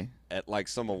Okay. at like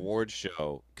some award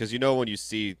show, because you know when you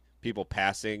see people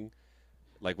passing,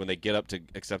 like when they get up to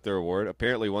accept their award.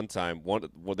 Apparently, one time, when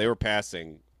they were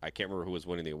passing, I can't remember who was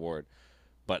winning the award,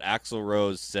 but Axl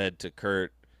Rose said to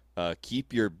Kurt,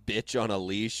 "Keep your bitch on a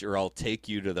leash, or I'll take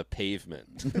you to the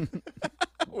pavement."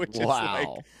 Which is like,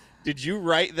 did you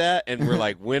write that? And we're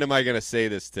like, when am I going to say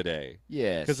this today?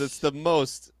 Yes. Because it's the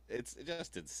most. It's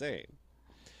just insane.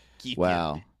 Keep your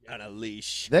Wow. bitch on a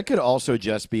leash. That could also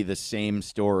just be the same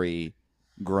story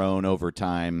grown over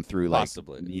time through like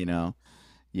Possibly. you know.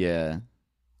 Yeah.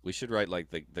 We should write like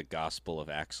the Gospel of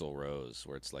Axl Rose,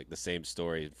 where it's like the same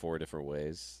story in 4 different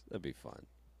ways. That'd be fun.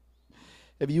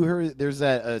 Have you heard there's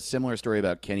that similar story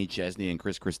about Kenny Chesney and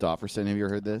Chris Christopherson? Have you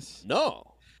heard this? No.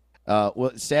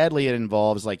 Well, sadly, it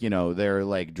involves like they're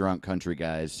like drunk country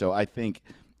guys. So I think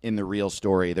in the real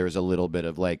story, there's a little bit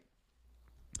of like,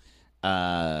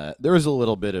 there was a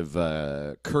little bit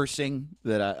of cursing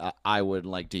that I would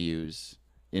like to use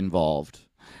involved.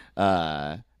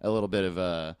 A little bit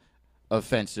of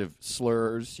offensive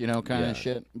slurs, kind Yeah. of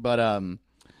shit.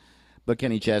 But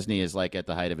Kenny Chesney is like at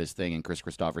the height of his thing, and Chris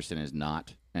Christopherson is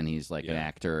not, and he's like an Yeah.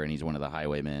 actor, and he's one of the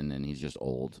Highwaymen, and he's just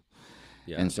old.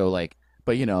 Yeah. And so like,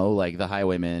 but like the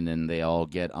Highwaymen, and they all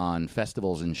get on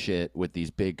festivals and shit with these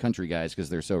big country guys because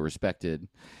they're so respected.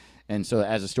 And so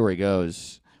as the story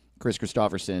goes, Chris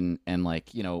Christopherson and like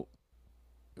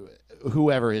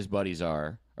whoever his buddies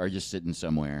are just sitting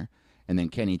somewhere. And then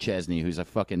Kenny Chesney, who's a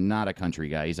fucking not a country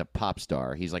guy, he's a pop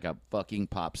star. He's like a fucking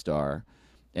pop star.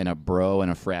 And a bro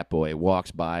and a frat boy walks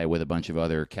by with a bunch of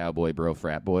other cowboy bro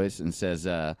frat boys and says,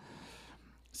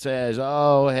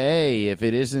 "Oh, hey, if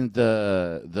it isn't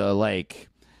the like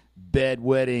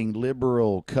bedwetting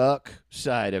liberal cuck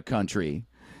side of country."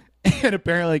 And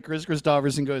apparently Chris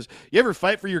Christopherson goes, "You ever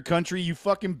fight for your country, you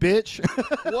fucking bitch?"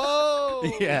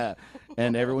 Whoa. Yeah.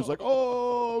 And everyone's like,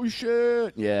 "Oh,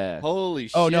 shit." Yeah. Holy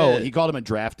shit. Oh, no, he called him a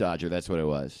draft dodger. That's what it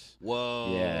was.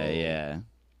 Whoa. Yeah.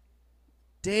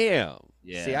 Damn.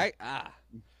 Yeah. See,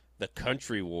 the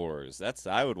Country Wars.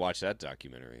 I would watch that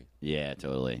documentary. Yeah,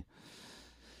 totally.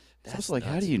 That's That's like,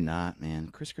 how nuts. do you not, man?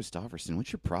 Chris Christopherson.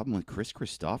 What's your problem with Chris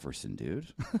Christopherson,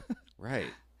 dude? Right.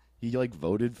 He like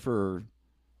voted for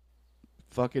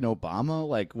fucking Obama?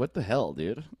 Like, what the hell,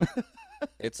 dude?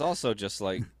 It's also just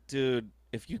like, dude,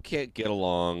 if you can't get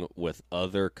along with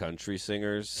other country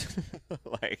singers,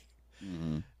 like,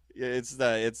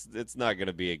 it's not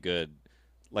gonna be a good.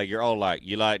 Like, you're all like,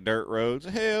 you like dirt roads?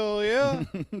 Hell yeah.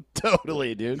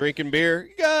 Totally, dude. Drinking beer?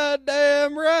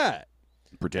 Goddamn right.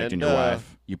 Protecting And, your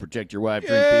wife. You protect your wife,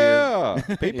 drink beer.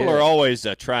 Yeah. People Yeah. are always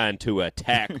trying to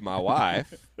attack my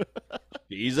wife.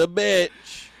 She's a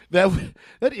bitch.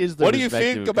 That is the What do you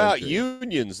respective think about country.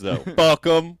 unions, though? Fuck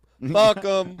 'em. Fuck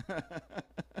 'em.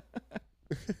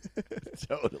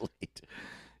 Totally.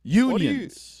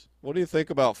 Unions. What do you think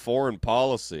about foreign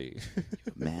policy?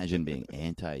 Imagine being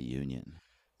anti-union.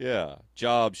 Yeah,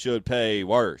 jobs should pay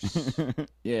worse.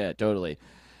 Yeah, totally.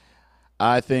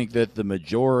 I think that the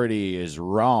majority is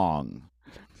wrong.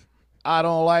 I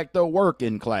don't like the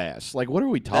working class. Like, what are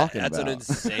we talking That's about? an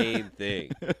insane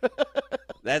thing.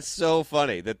 That's so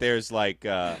funny that there's like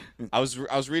I was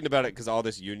reading about it because all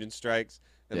this union strikes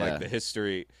and Yeah. like the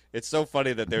history. It's so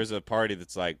funny that there's a party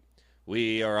that's like,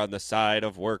 we are on the side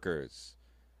of workers,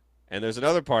 and there's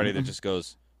another party that just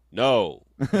goes, no.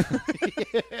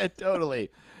 Yeah, totally.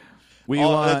 We Oh,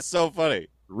 want that's so funny.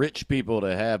 rich people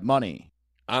to have money.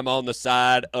 I'm on the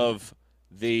side of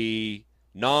the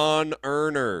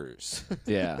non-earners.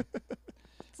 Yeah.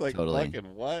 It's like Totally.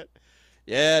 fucking what?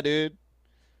 Yeah, dude.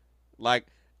 Like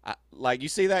you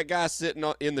see that guy sitting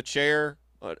in the chair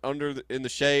in the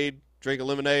shade, drinking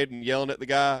lemonade and yelling at the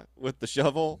guy with the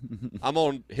shovel. I'm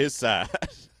on his side.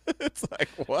 It's like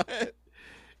what?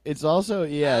 It's also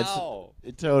Ow.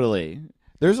 totally.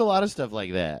 There's a lot of stuff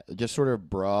like that. Just sort of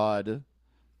broad.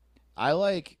 I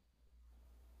like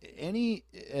any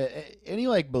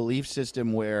like belief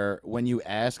system where when you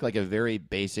ask like a very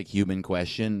basic human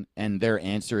question and their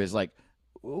answer is like,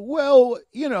 well,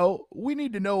 we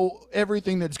need to know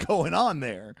everything that's going on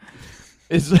there.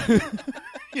 Is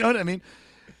you know what I mean?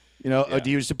 Yeah. Do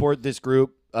you support this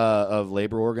group of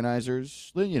labor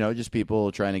organizers? Just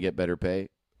people trying to get better pay.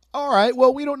 All right.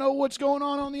 Well, we don't know what's going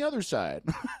on the other side.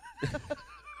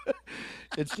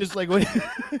 It's just like when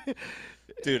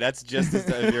Dude, that's just as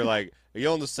if you're like, are you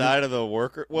on the side of the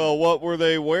worker? Well, what were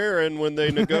they wearing when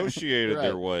they negotiated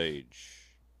their Right. wage?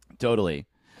 Totally.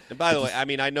 And by the way, I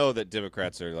mean I know that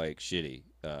Democrats are like shitty,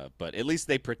 but at least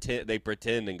they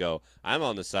pretend and go, I'm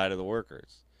on the side of the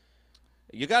workers.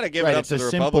 You got to give Right. it up It's to a the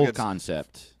simple Republicans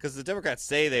concept. because the Democrats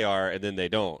say they are and then they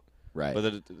don't. Right. But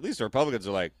at least the Republicans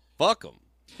are like, fuck them.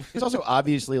 It's also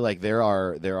obviously like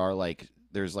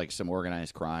there's like some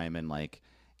organized crime and like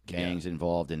gangs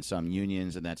involved in some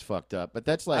unions, and that's fucked up. But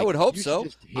that's like I would hope you should so.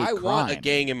 just hate I want a crime.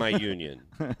 gang in my union.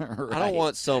 I Right. don't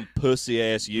want some pussy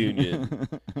ass union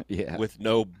Yeah. with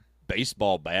no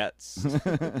baseball bats.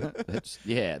 There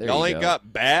Y'all you ain't go.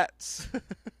 got bats.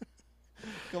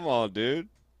 Come on, dude.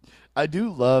 I do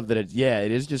love that it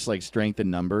is just like strength in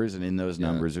numbers, and in those Yeah.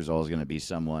 numbers there's always going to be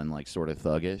someone like sort of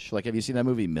thuggish. Like, have you seen that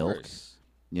movie Milk? Course.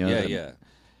 You know, Yeah, that- yeah.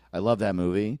 I love that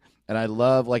movie. And I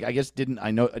love, like, I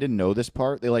didn't know this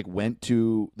part. They like went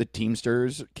to the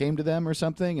Teamsters came to them or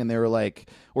something, and they were like,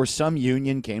 or some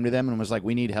union came to them and was like,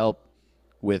 we need help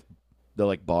with the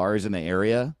like bars in the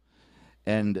area.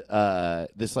 And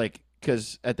this like,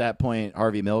 because at that point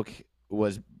Harvey Milk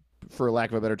was, for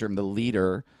lack of a better term, the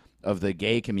leader of the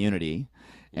gay community.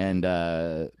 And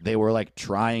they were like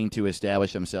trying to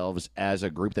establish themselves as a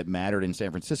group that mattered in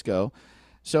San Francisco.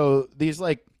 So these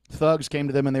like thugs came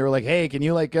to them and they were like, hey, can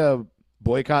you like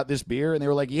boycott this beer? And they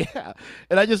were like, yeah.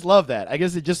 And I just love that. I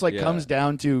guess it just like Yeah. comes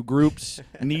down to groups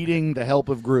needing the help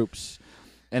of groups.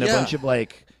 And a Yeah. bunch of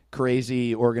like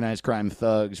crazy organized crime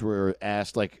thugs were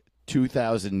asked like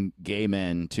 2,000 gay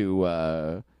men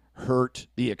to hurt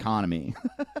the economy.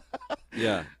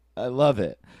 Yeah. I love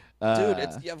it. Dude,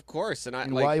 it's of course. And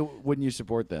and why wouldn't you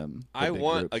support them? the I big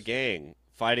want a groups? gang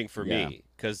fighting for Yeah. me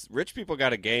because rich people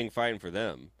got a gang fighting for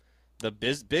them. The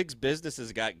big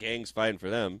businesses got gangs fighting for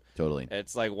them. Totally.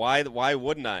 It's like why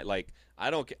wouldn't I? Like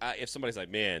if somebody's like,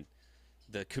 man,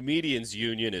 the comedians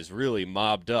union is really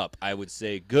mobbed up, I would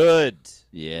say good.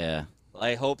 Yeah.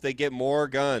 I hope they get more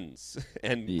guns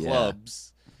and Yeah.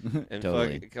 clubs and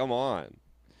Totally. come on.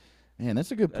 Man,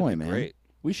 that's a good That'd point, be man. great.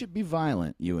 We should be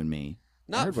violent, you and me.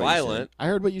 I Not heard what you said. violent. I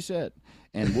heard what you said.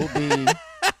 And we'll be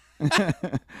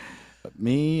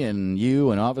me and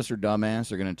you and Officer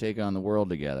Dumbass are going to take on the world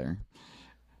together.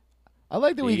 I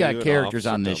like that we You got and characters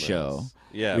Officer on this Dumbass. show.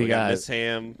 Yeah, We we got got- Miss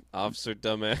Ham, Officer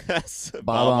Dumbass,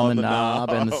 Bob on the knob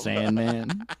and the knob.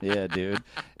 Sandman. Yeah, dude.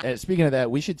 Speaking of that,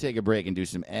 we should take a break and do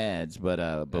some ads, but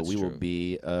That's we will true.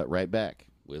 be right back.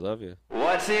 We love you.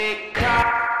 What's it called?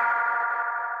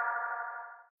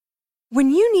 When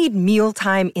you need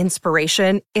mealtime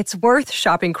inspiration, it's worth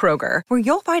shopping Kroger, where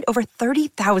you'll find over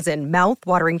 30,000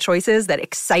 mouth-watering choices that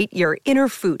excite your inner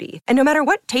foodie. And no matter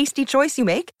what tasty choice you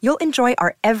make, you'll enjoy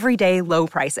our everyday low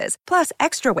prices, plus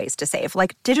extra ways to save,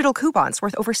 like digital coupons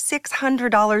worth over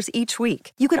 $600 each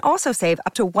week. You can also save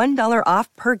up to $1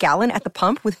 off per gallon at the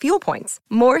pump with fuel points.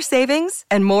 More savings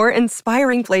and more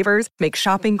inspiring flavors make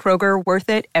shopping Kroger worth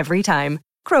it every time.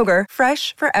 Kroger,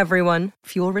 fresh for everyone.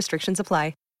 Fuel restrictions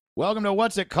apply. Welcome to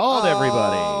What's It Called,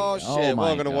 everybody. Oh shit! my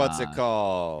Welcome to What's It God.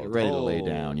 Called. Get ready to lay Oh,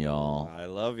 down, y'all. I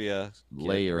love you.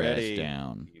 Lay your ass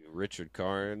down. You Richard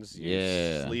Carnes. You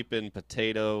Yeah. sleeping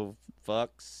potato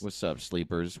fucks. What's up,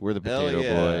 sleepers? We're the Hell Potato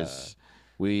yeah. Boys.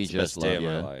 We It's the just best day love of you.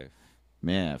 my life.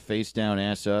 Man, face down,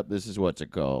 ass up. This is What's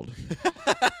It Called.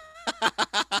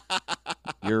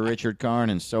 You're Richard Karn,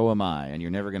 and so am I. And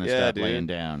you're never going to Yeah, stop dude. laying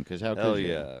down, because how Hell could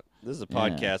you? yeah! This is a Yeah.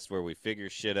 podcast where we figure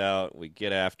shit out, we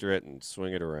get after it, and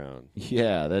swing it around.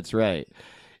 Yeah, that's right.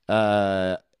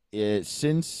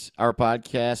 Since our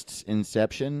podcast's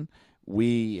inception,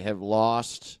 we have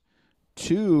lost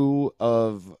two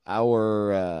of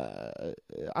our,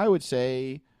 I would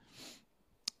say,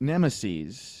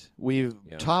 nemeses. We've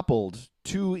Yeah. toppled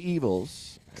two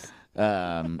evils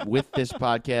with this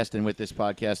podcast and with this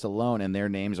podcast alone, and their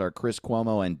names are Chris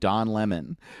Cuomo and Don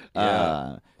Lemon.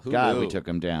 Yeah. Who God, we knew? took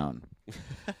them down.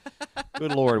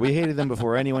 Good Lord, we hated them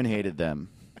before anyone hated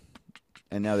them.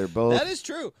 And now they're both. That is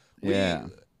true. Yeah.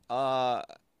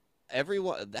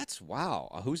 Everyone. That's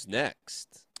wow. Who's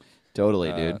next?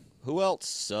 Totally, dude. Who else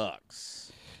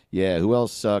sucks? Yeah, who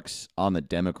else sucks on the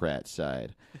Democrat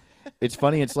side? It's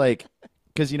funny, it's like,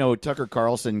 because, Tucker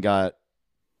Carlson got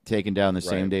taken down the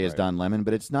same Right, day as right. Don Lemon,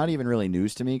 but it's not even really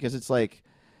news to me because it's like,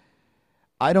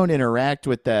 I don't interact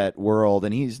with that world,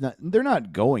 and they're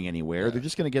not going anywhere. Yeah. They're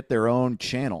just going to get their own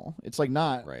channel. It's like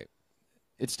Right.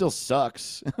 it still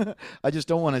sucks. I just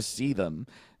don't want to see them.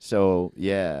 So,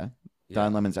 yeah,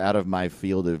 Don Yeah. Lemon's out of my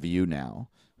field of view now.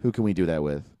 Who can we do that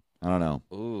with? I don't know.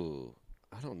 Ooh,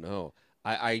 I don't know.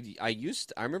 I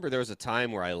remember there was a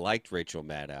time where I liked Rachel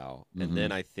Maddow, Mhm. and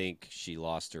then I think she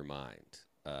lost her mind.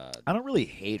 I don't really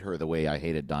hate her the way I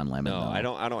hated Don Lemon. No,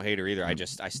 though. I don't hate her either. I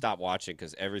stopped watching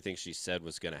because everything she said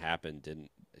was going to happen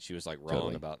didn't. She was like wrong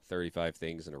Totally. about 35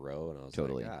 things in a row, and I was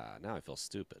Totally. like, now I feel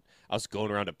stupid. I was going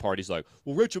around to parties like,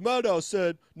 well, Rachel Maddow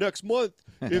said next month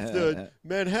if the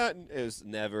Manhattan is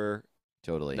never,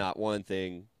 Totally. not one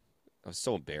thing. I was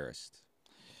so embarrassed.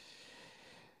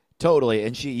 Totally.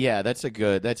 And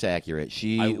that's accurate.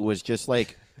 She was just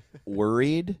like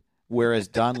worried, whereas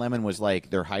Don Lemon was like,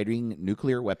 they're hiding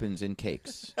nuclear weapons in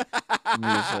cakes. And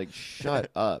you're just like, shut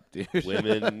up, dude.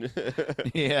 Women.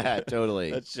 Yeah,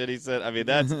 totally. That shit he said. I mean,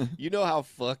 that's how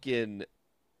fucking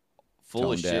full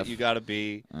Tone of shit deaf. you got to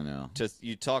be. I know.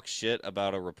 You talk shit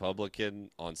about a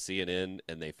Republican on CNN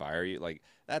and they fire you. Like,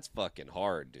 that's fucking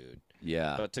hard, dude.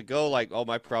 Yeah. But to go like, oh,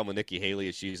 my problem with Nikki Haley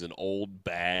is she's an old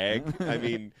bag. I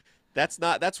mean, that's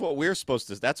what we're supposed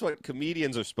to. That's what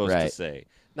comedians are supposed to Right. say.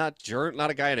 Not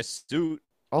a guy in a suit.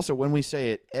 Also, when we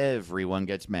say it, everyone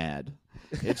gets mad.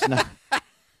 It's not.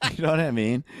 You know what I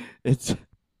mean? It's.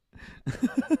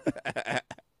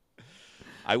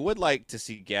 I would like to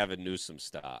see Gavin Newsom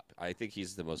stop. I think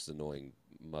he's the most annoying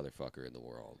motherfucker in the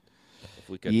world. If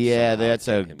we could Yeah, somehow that's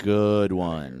a get him good out of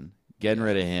one. here. Getting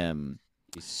rid of him.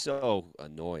 He's so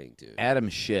annoying, dude. Adam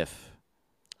Schiff.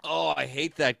 Oh, I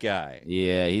hate that guy.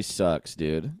 Yeah, he sucks,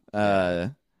 dude.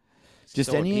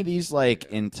 Just So any of these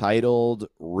like entitled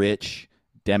rich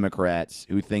Democrats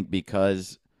who think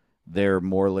because they're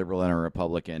more liberal than a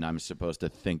Republican, I'm supposed to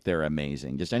think they're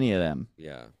amazing. Just any of them.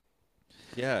 Yeah.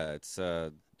 Yeah, it's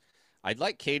I'd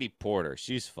like Katie Porter.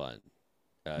 She's fun.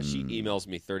 She emails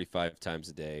me 35 times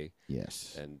a day,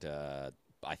 Yes. and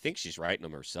I think she's writing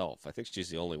them herself. I think she's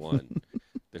the only one.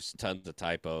 There's tons of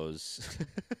typos.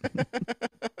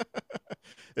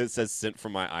 It says sent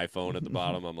from my iPhone at the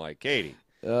bottom. I'm like, Katie,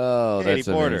 Oh, Katie that's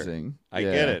Porter. amazing. I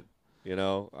Yeah. get it.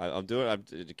 I'm doing.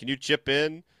 Can you chip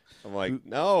in? I'm like,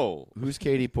 no. Who's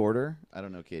Katie Porter? I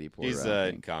don't know Katie Porter. She's I don't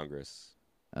in think. Congress.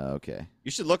 Oh, okay.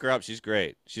 You should look her up. She's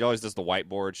great. She always does the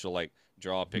whiteboard. She'll like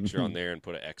draw a picture on there and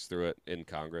put an X through it in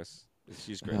Congress.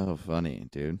 She's great. Oh, funny,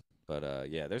 dude. But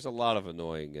yeah, there's a lot of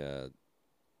annoying.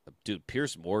 Dude,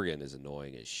 Pierce Morgan is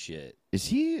annoying as shit. Is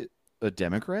he a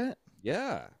Democrat?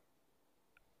 Yeah.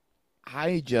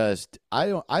 I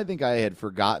think I had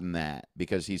forgotten that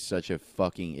because he's such a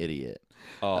fucking idiot.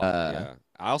 Oh yeah.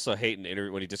 I also hate an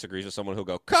interview when he disagrees with someone who'll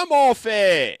go, "Come off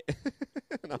it,"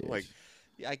 and I'm Dude. like,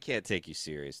 yeah, I can't take you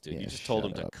serious, dude. Yeah, You just told him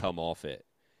shut to up. come off it.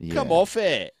 Yeah. Come off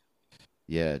it.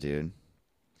 Yeah, dude.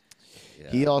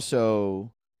 Yeah. He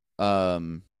also,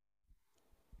 and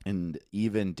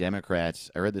even Democrats.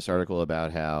 I read this article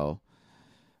about how,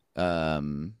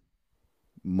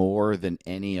 more than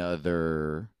any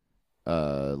other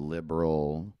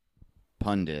liberal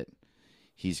pundit,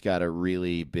 he's got a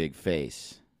really big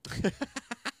face.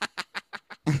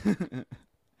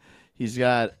 He's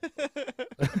got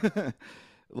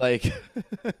like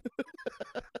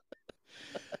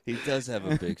He does have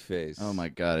a big face. oh my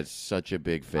god, it's such a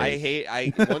big face.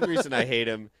 One reason I hate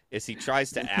him is he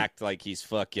tries to act like he's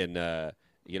fucking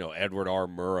Edward R.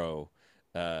 Murrow.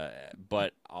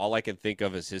 But all I can think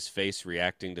of is his face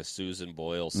reacting to Susan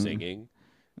Boyle singing.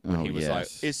 Oh, He was like,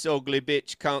 yes. "This ugly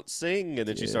bitch can't sing," and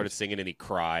then she Dude. started singing, and he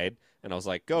cried, and I was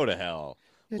like, "Go to hell!"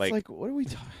 It's like- like, what are we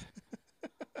talking?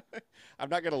 I'm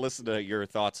not gonna listen to your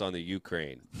thoughts on the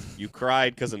Ukraine. You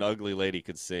cried because an ugly lady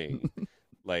could sing.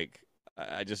 Like,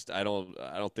 I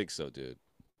don't think so, dude.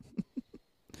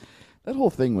 That whole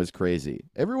thing was crazy.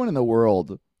 Everyone in the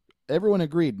world, everyone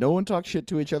agreed. No one talked shit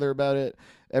to each other about it.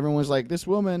 Everyone was like, this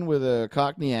woman with a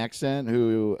Cockney accent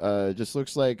who just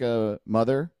looks like a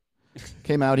mother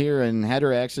came out here and had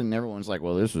her accent, and everyone's like,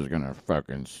 well, this is going to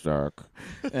fucking suck.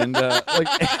 And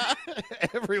like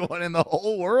everyone in the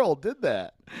whole world did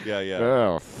that. Yeah.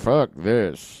 Oh, fuck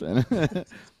this.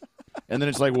 And then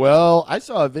it's like, well, I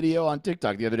saw a video on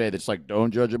TikTok the other day that's like, don't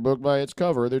judge a book by its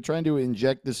cover. They're trying to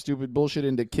inject this stupid bullshit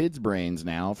into kids' brains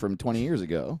now from 20 years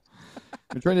ago.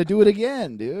 They're trying to do it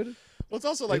again, dude. Well, it's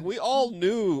also like we all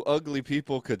knew ugly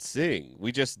people could sing.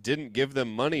 We just didn't give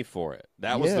them money for it.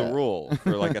 That was the Yeah. rule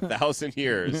for like 1,000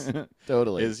 years.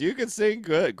 Totally. Is you can sing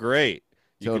good, great.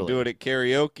 You Totally. can do it at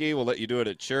karaoke. We'll let you do it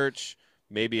at church.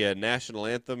 Maybe a national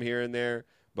anthem here and there.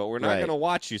 But we're not Right. going to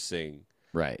watch you sing.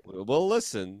 Right. We'll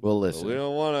listen. We'll But listen. we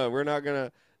don't want to. We're not going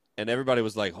to. And everybody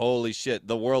was like, holy shit,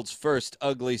 the world's first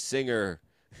ugly singer.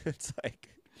 It's like,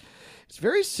 It's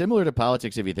very similar to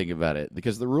politics if you think about it,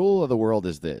 because the rule of the world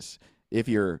is this. If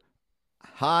you're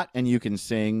hot and you can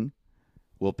sing,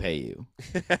 we'll pay you.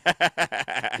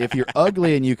 If you're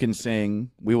ugly and you can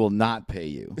sing, we will not pay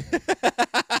you.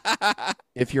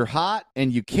 If you're hot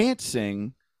and you can't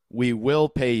sing, we will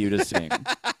pay you to sing.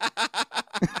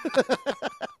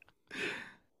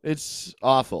 It's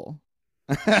awful.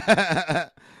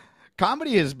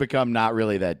 Comedy has become not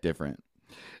really that different.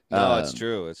 no, it's Um,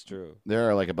 true. It's true. There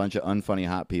are like a bunch of unfunny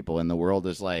hot people, and the world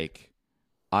is like,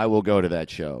 I will go to that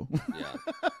show.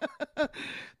 Yeah.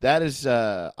 That is,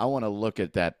 I want to look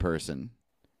at that person.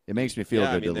 It makes me feel Yeah,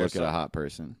 I good mean, to there's look at a some- hot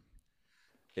person.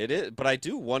 It is, but I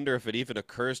do wonder if it even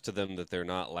occurs to them that they're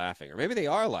not laughing, or maybe they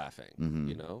are laughing.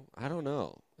 Mhm. I don't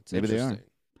know. It's Maybe they are. interesting.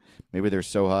 Maybe they're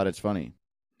so hot it's funny.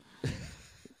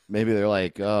 Maybe they're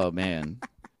like, oh man,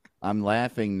 I'm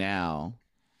laughing now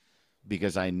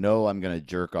because I know I'm gonna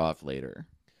jerk off later.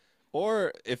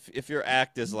 Or if your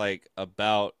act is like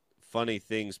about funny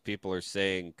things people are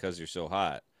saying because you're so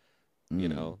hot,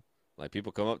 Mm. like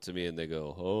people come up to me and they go,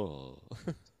 "Oh,"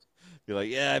 you're like,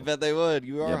 "Yeah, I bet they would.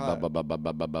 You are Yeah, hot."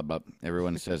 bup.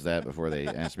 Everyone says that before they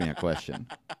ask me a question.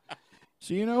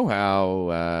 So you know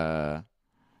how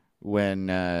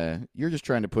when you're just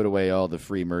trying to put away all the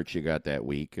free merch you got that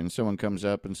week, and someone comes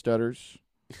up and stutters?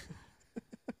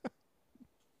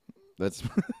 That's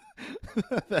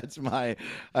that's my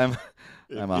I'm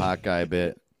a hot guy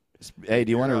bit. Hey, do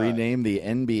you want to You're hot. rename the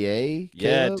NBA?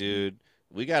 Yeah, Caleb? dude,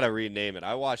 we gotta rename it.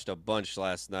 I watched a bunch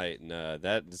last night, and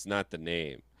that is not the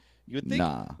name. You would think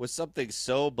Nah. with something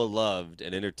so beloved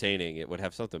and entertaining, it would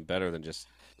have something better than just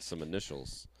some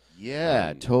initials.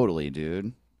 Yeah, totally,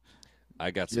 dude. I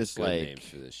got some Just good like- names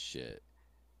for this shit.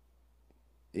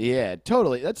 Yeah,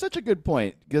 totally. That's such a good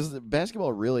point because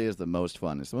basketball really is the most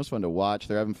fun. It's the most fun to watch.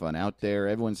 They're having fun out there.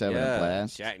 Everyone's having a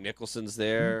blast. Jack Nicholson's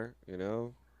there,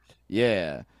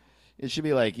 Yeah. It should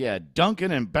be like, yeah,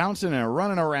 dunking and bouncing and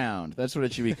running around. That's what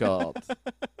it should be called.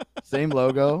 Same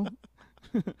logo.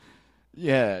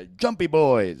 Yeah, Jumpy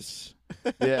Boys.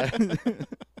 Yeah.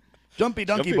 Jumpy Donkey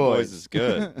Jumpy Boys. Boys is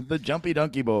good. The Jumpy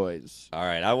Donkey Boys. All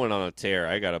right, I went on a tear.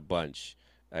 I got a bunch.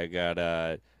 I got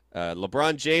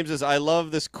LeBron James's "I Love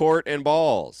This Court and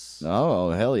Balls." Oh,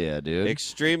 hell yeah, dude.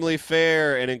 Extremely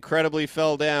fair and incredibly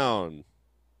fell down.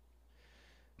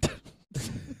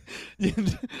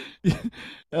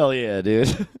 Hell yeah,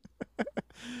 dude.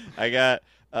 I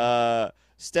got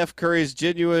Steph Curry's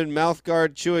Genuine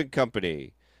Mouthguard Chewing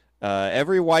Company.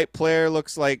 Every white player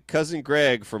looks like Cousin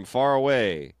Greg from far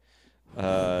away.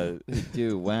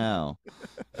 Dude, wow.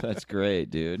 That's great,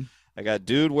 dude. I got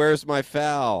Dude, Where's My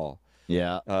Foul?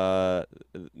 Yeah.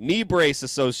 Knee Brace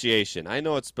Association. I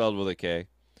know it's spelled with a K.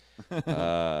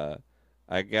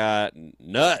 I got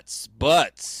Nuts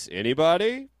Butts.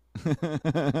 Anybody?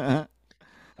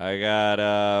 I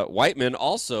got Whiteman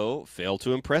also failed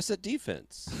to impress at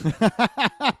defense.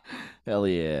 Hell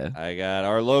yeah. I got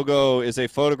our logo is a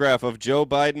photograph of Joe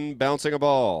Biden bouncing a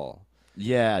ball.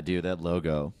 Yeah, dude, that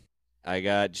logo. I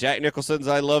got Jack Nicholson's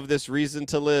I Love This Reason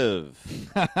to Live.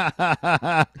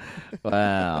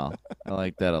 Wow. I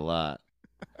like that a lot.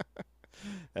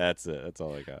 That's it. That's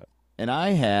all I got. And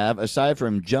I have, aside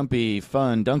from Jumpy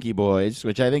Fun Donkey Boys,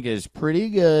 which I think is pretty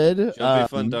good. Jumpy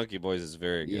Fun Donkey Boys is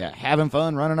very good. Yeah, having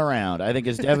fun running around. I think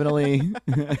it's definitely,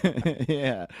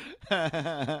 yeah.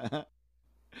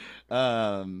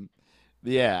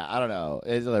 Yeah, I don't know.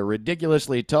 It's a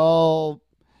ridiculously tall,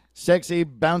 sexy,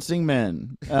 bouncing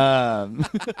men.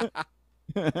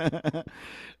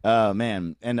 Oh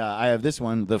man, and I have this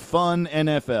one, the fun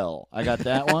NFL. I got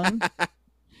that one.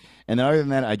 And then other than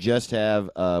that, I just have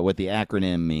what the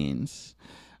acronym means.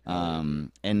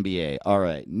 NBA. All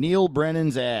right, Neil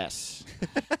Brennan's ass.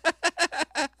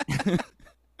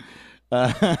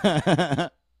 No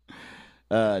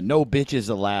bitches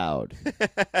allowed.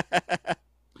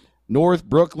 North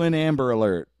Brooklyn Amber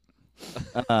Alert.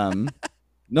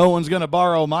 No one's gonna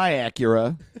borrow my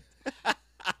Acura.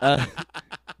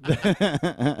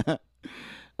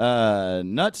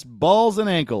 Nuts, balls, and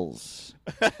ankles.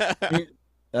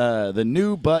 The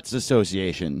New Butts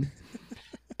Association.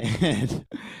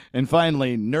 And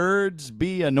finally, nerds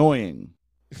be annoying.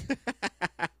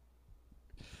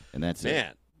 And that's it.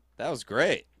 Man, that was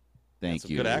great. Thank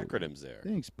Some you. good acronyms there.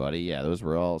 Thanks, buddy. Yeah, those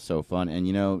were all so fun.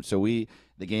 And so the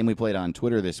game we played on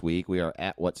Twitter this week, we are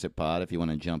at What's It Pod if you want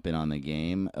to jump in on the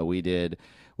game. We did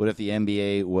What If the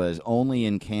NBA Was Only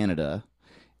in Canada?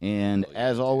 And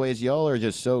as always, y'all are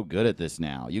just so good at this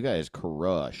now. You guys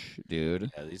crush, dude.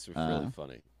 Yeah, these were really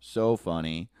funny. So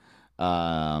funny.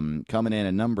 Coming in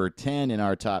at number 10 in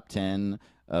our top 10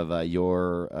 of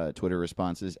your Twitter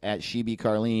responses at Sheeby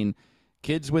Carlene,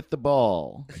 kids with the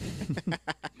ball.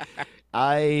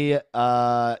 I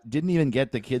didn't even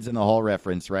get the kids in the hall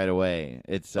reference right away.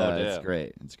 It's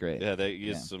great. It's great. Yeah, they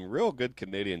use some real good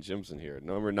Canadian gyms in here.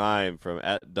 Number 9 from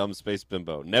at Dumb Space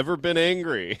Bimbo. Never been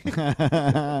angry.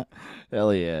 Hell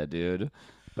yeah, dude.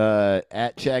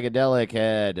 At Chagadelic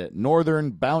had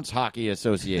Northern Bounce Hockey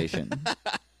Association.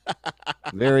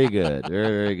 Very good. Very,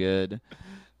 very good.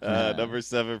 Number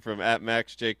 7 from at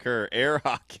Max J. Kerr. Air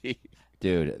hockey.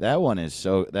 Dude,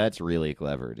 that's really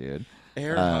clever, dude.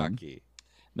 Air hockey.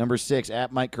 Number 6,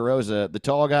 at Mike Carosa. The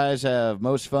tall guys have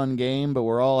most fun game, but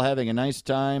we're all having a nice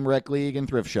time, rec league and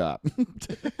thrift shop.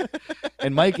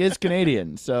 And Mike is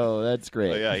Canadian, so that's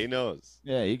great. Oh, yeah, he knows.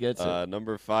 Yeah, he gets it.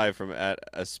 Number 5 from at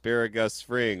Asparagus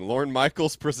Spring. Lorne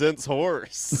Michaels presents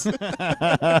horse.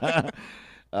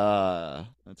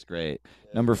 That's great.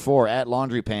 Number 4, at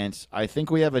Laundry Pants. I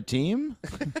think we have a team.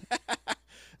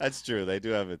 That's true. They do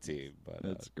have a team, but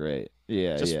That's great.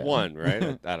 Yeah, just yeah. one,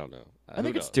 right? I don't know. I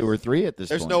think it's 2 or 3 at this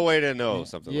There's point. no way to know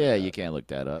something Yeah, like that. you can't look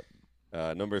that up.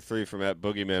 Number 3 from at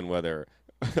Boogeyman Weather.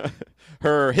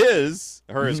 Her is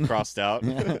crossed out.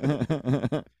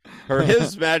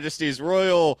 His Majesty's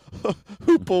Royal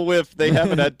Hoople Whiff. They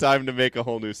haven't had time to make a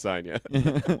whole new sign yet.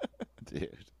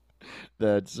 Dude,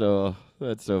 that's so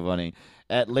funny.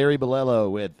 At Larry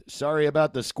Bolello with sorry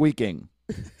about the squeaking.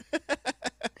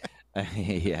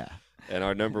 Yeah. And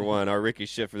our number 1, our Ricky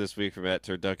shit for this week from at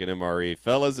Turducken MRE.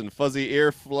 Fellas in fuzzy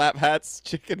ear flap hats,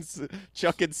 chucking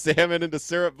salmon into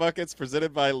syrup buckets,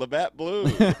 presented by Labatt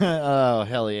Blue. Oh,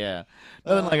 hell yeah.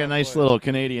 Nothing like a nice little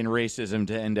Canadian racism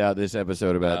to end out this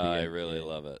episode about the I really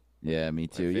love it. Yeah, me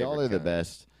too. favorite Y'all are the kind.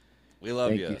 best. We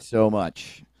love Thank you so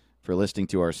much for listening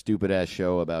to our stupid-ass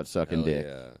show about sucking Hell dick.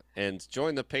 yeah. And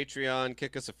join the Patreon,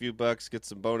 kick us a few bucks, get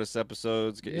some bonus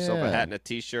episodes, get yourself a Yeah. hat and a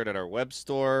t-shirt at our web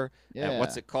store Yeah. at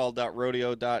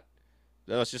whatsitcalled.rodeo. No,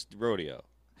 it's just rodeo.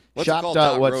 What's Shop it called?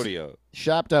 dot what's- Rodeo.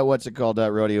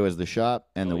 Shop.whatsitcalled.rodeo is the shop,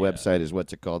 and the Oh, yeah. website is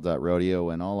whatsitcalled.rodeo,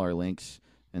 and all our links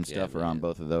and Yeah, stuff are on man.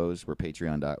 both of those. We're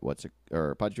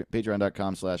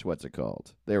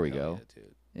patreon.com/whatsitcalled. There we Hell go. yeah,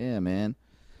 dude. Yeah, man.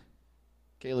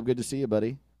 Caleb, good to see you,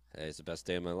 buddy. Hey, it's the best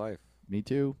day of my life. Me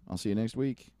too. I'll see you next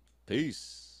week.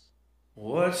 Peace.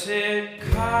 What's it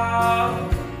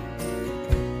called?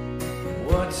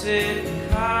 What's it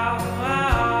called?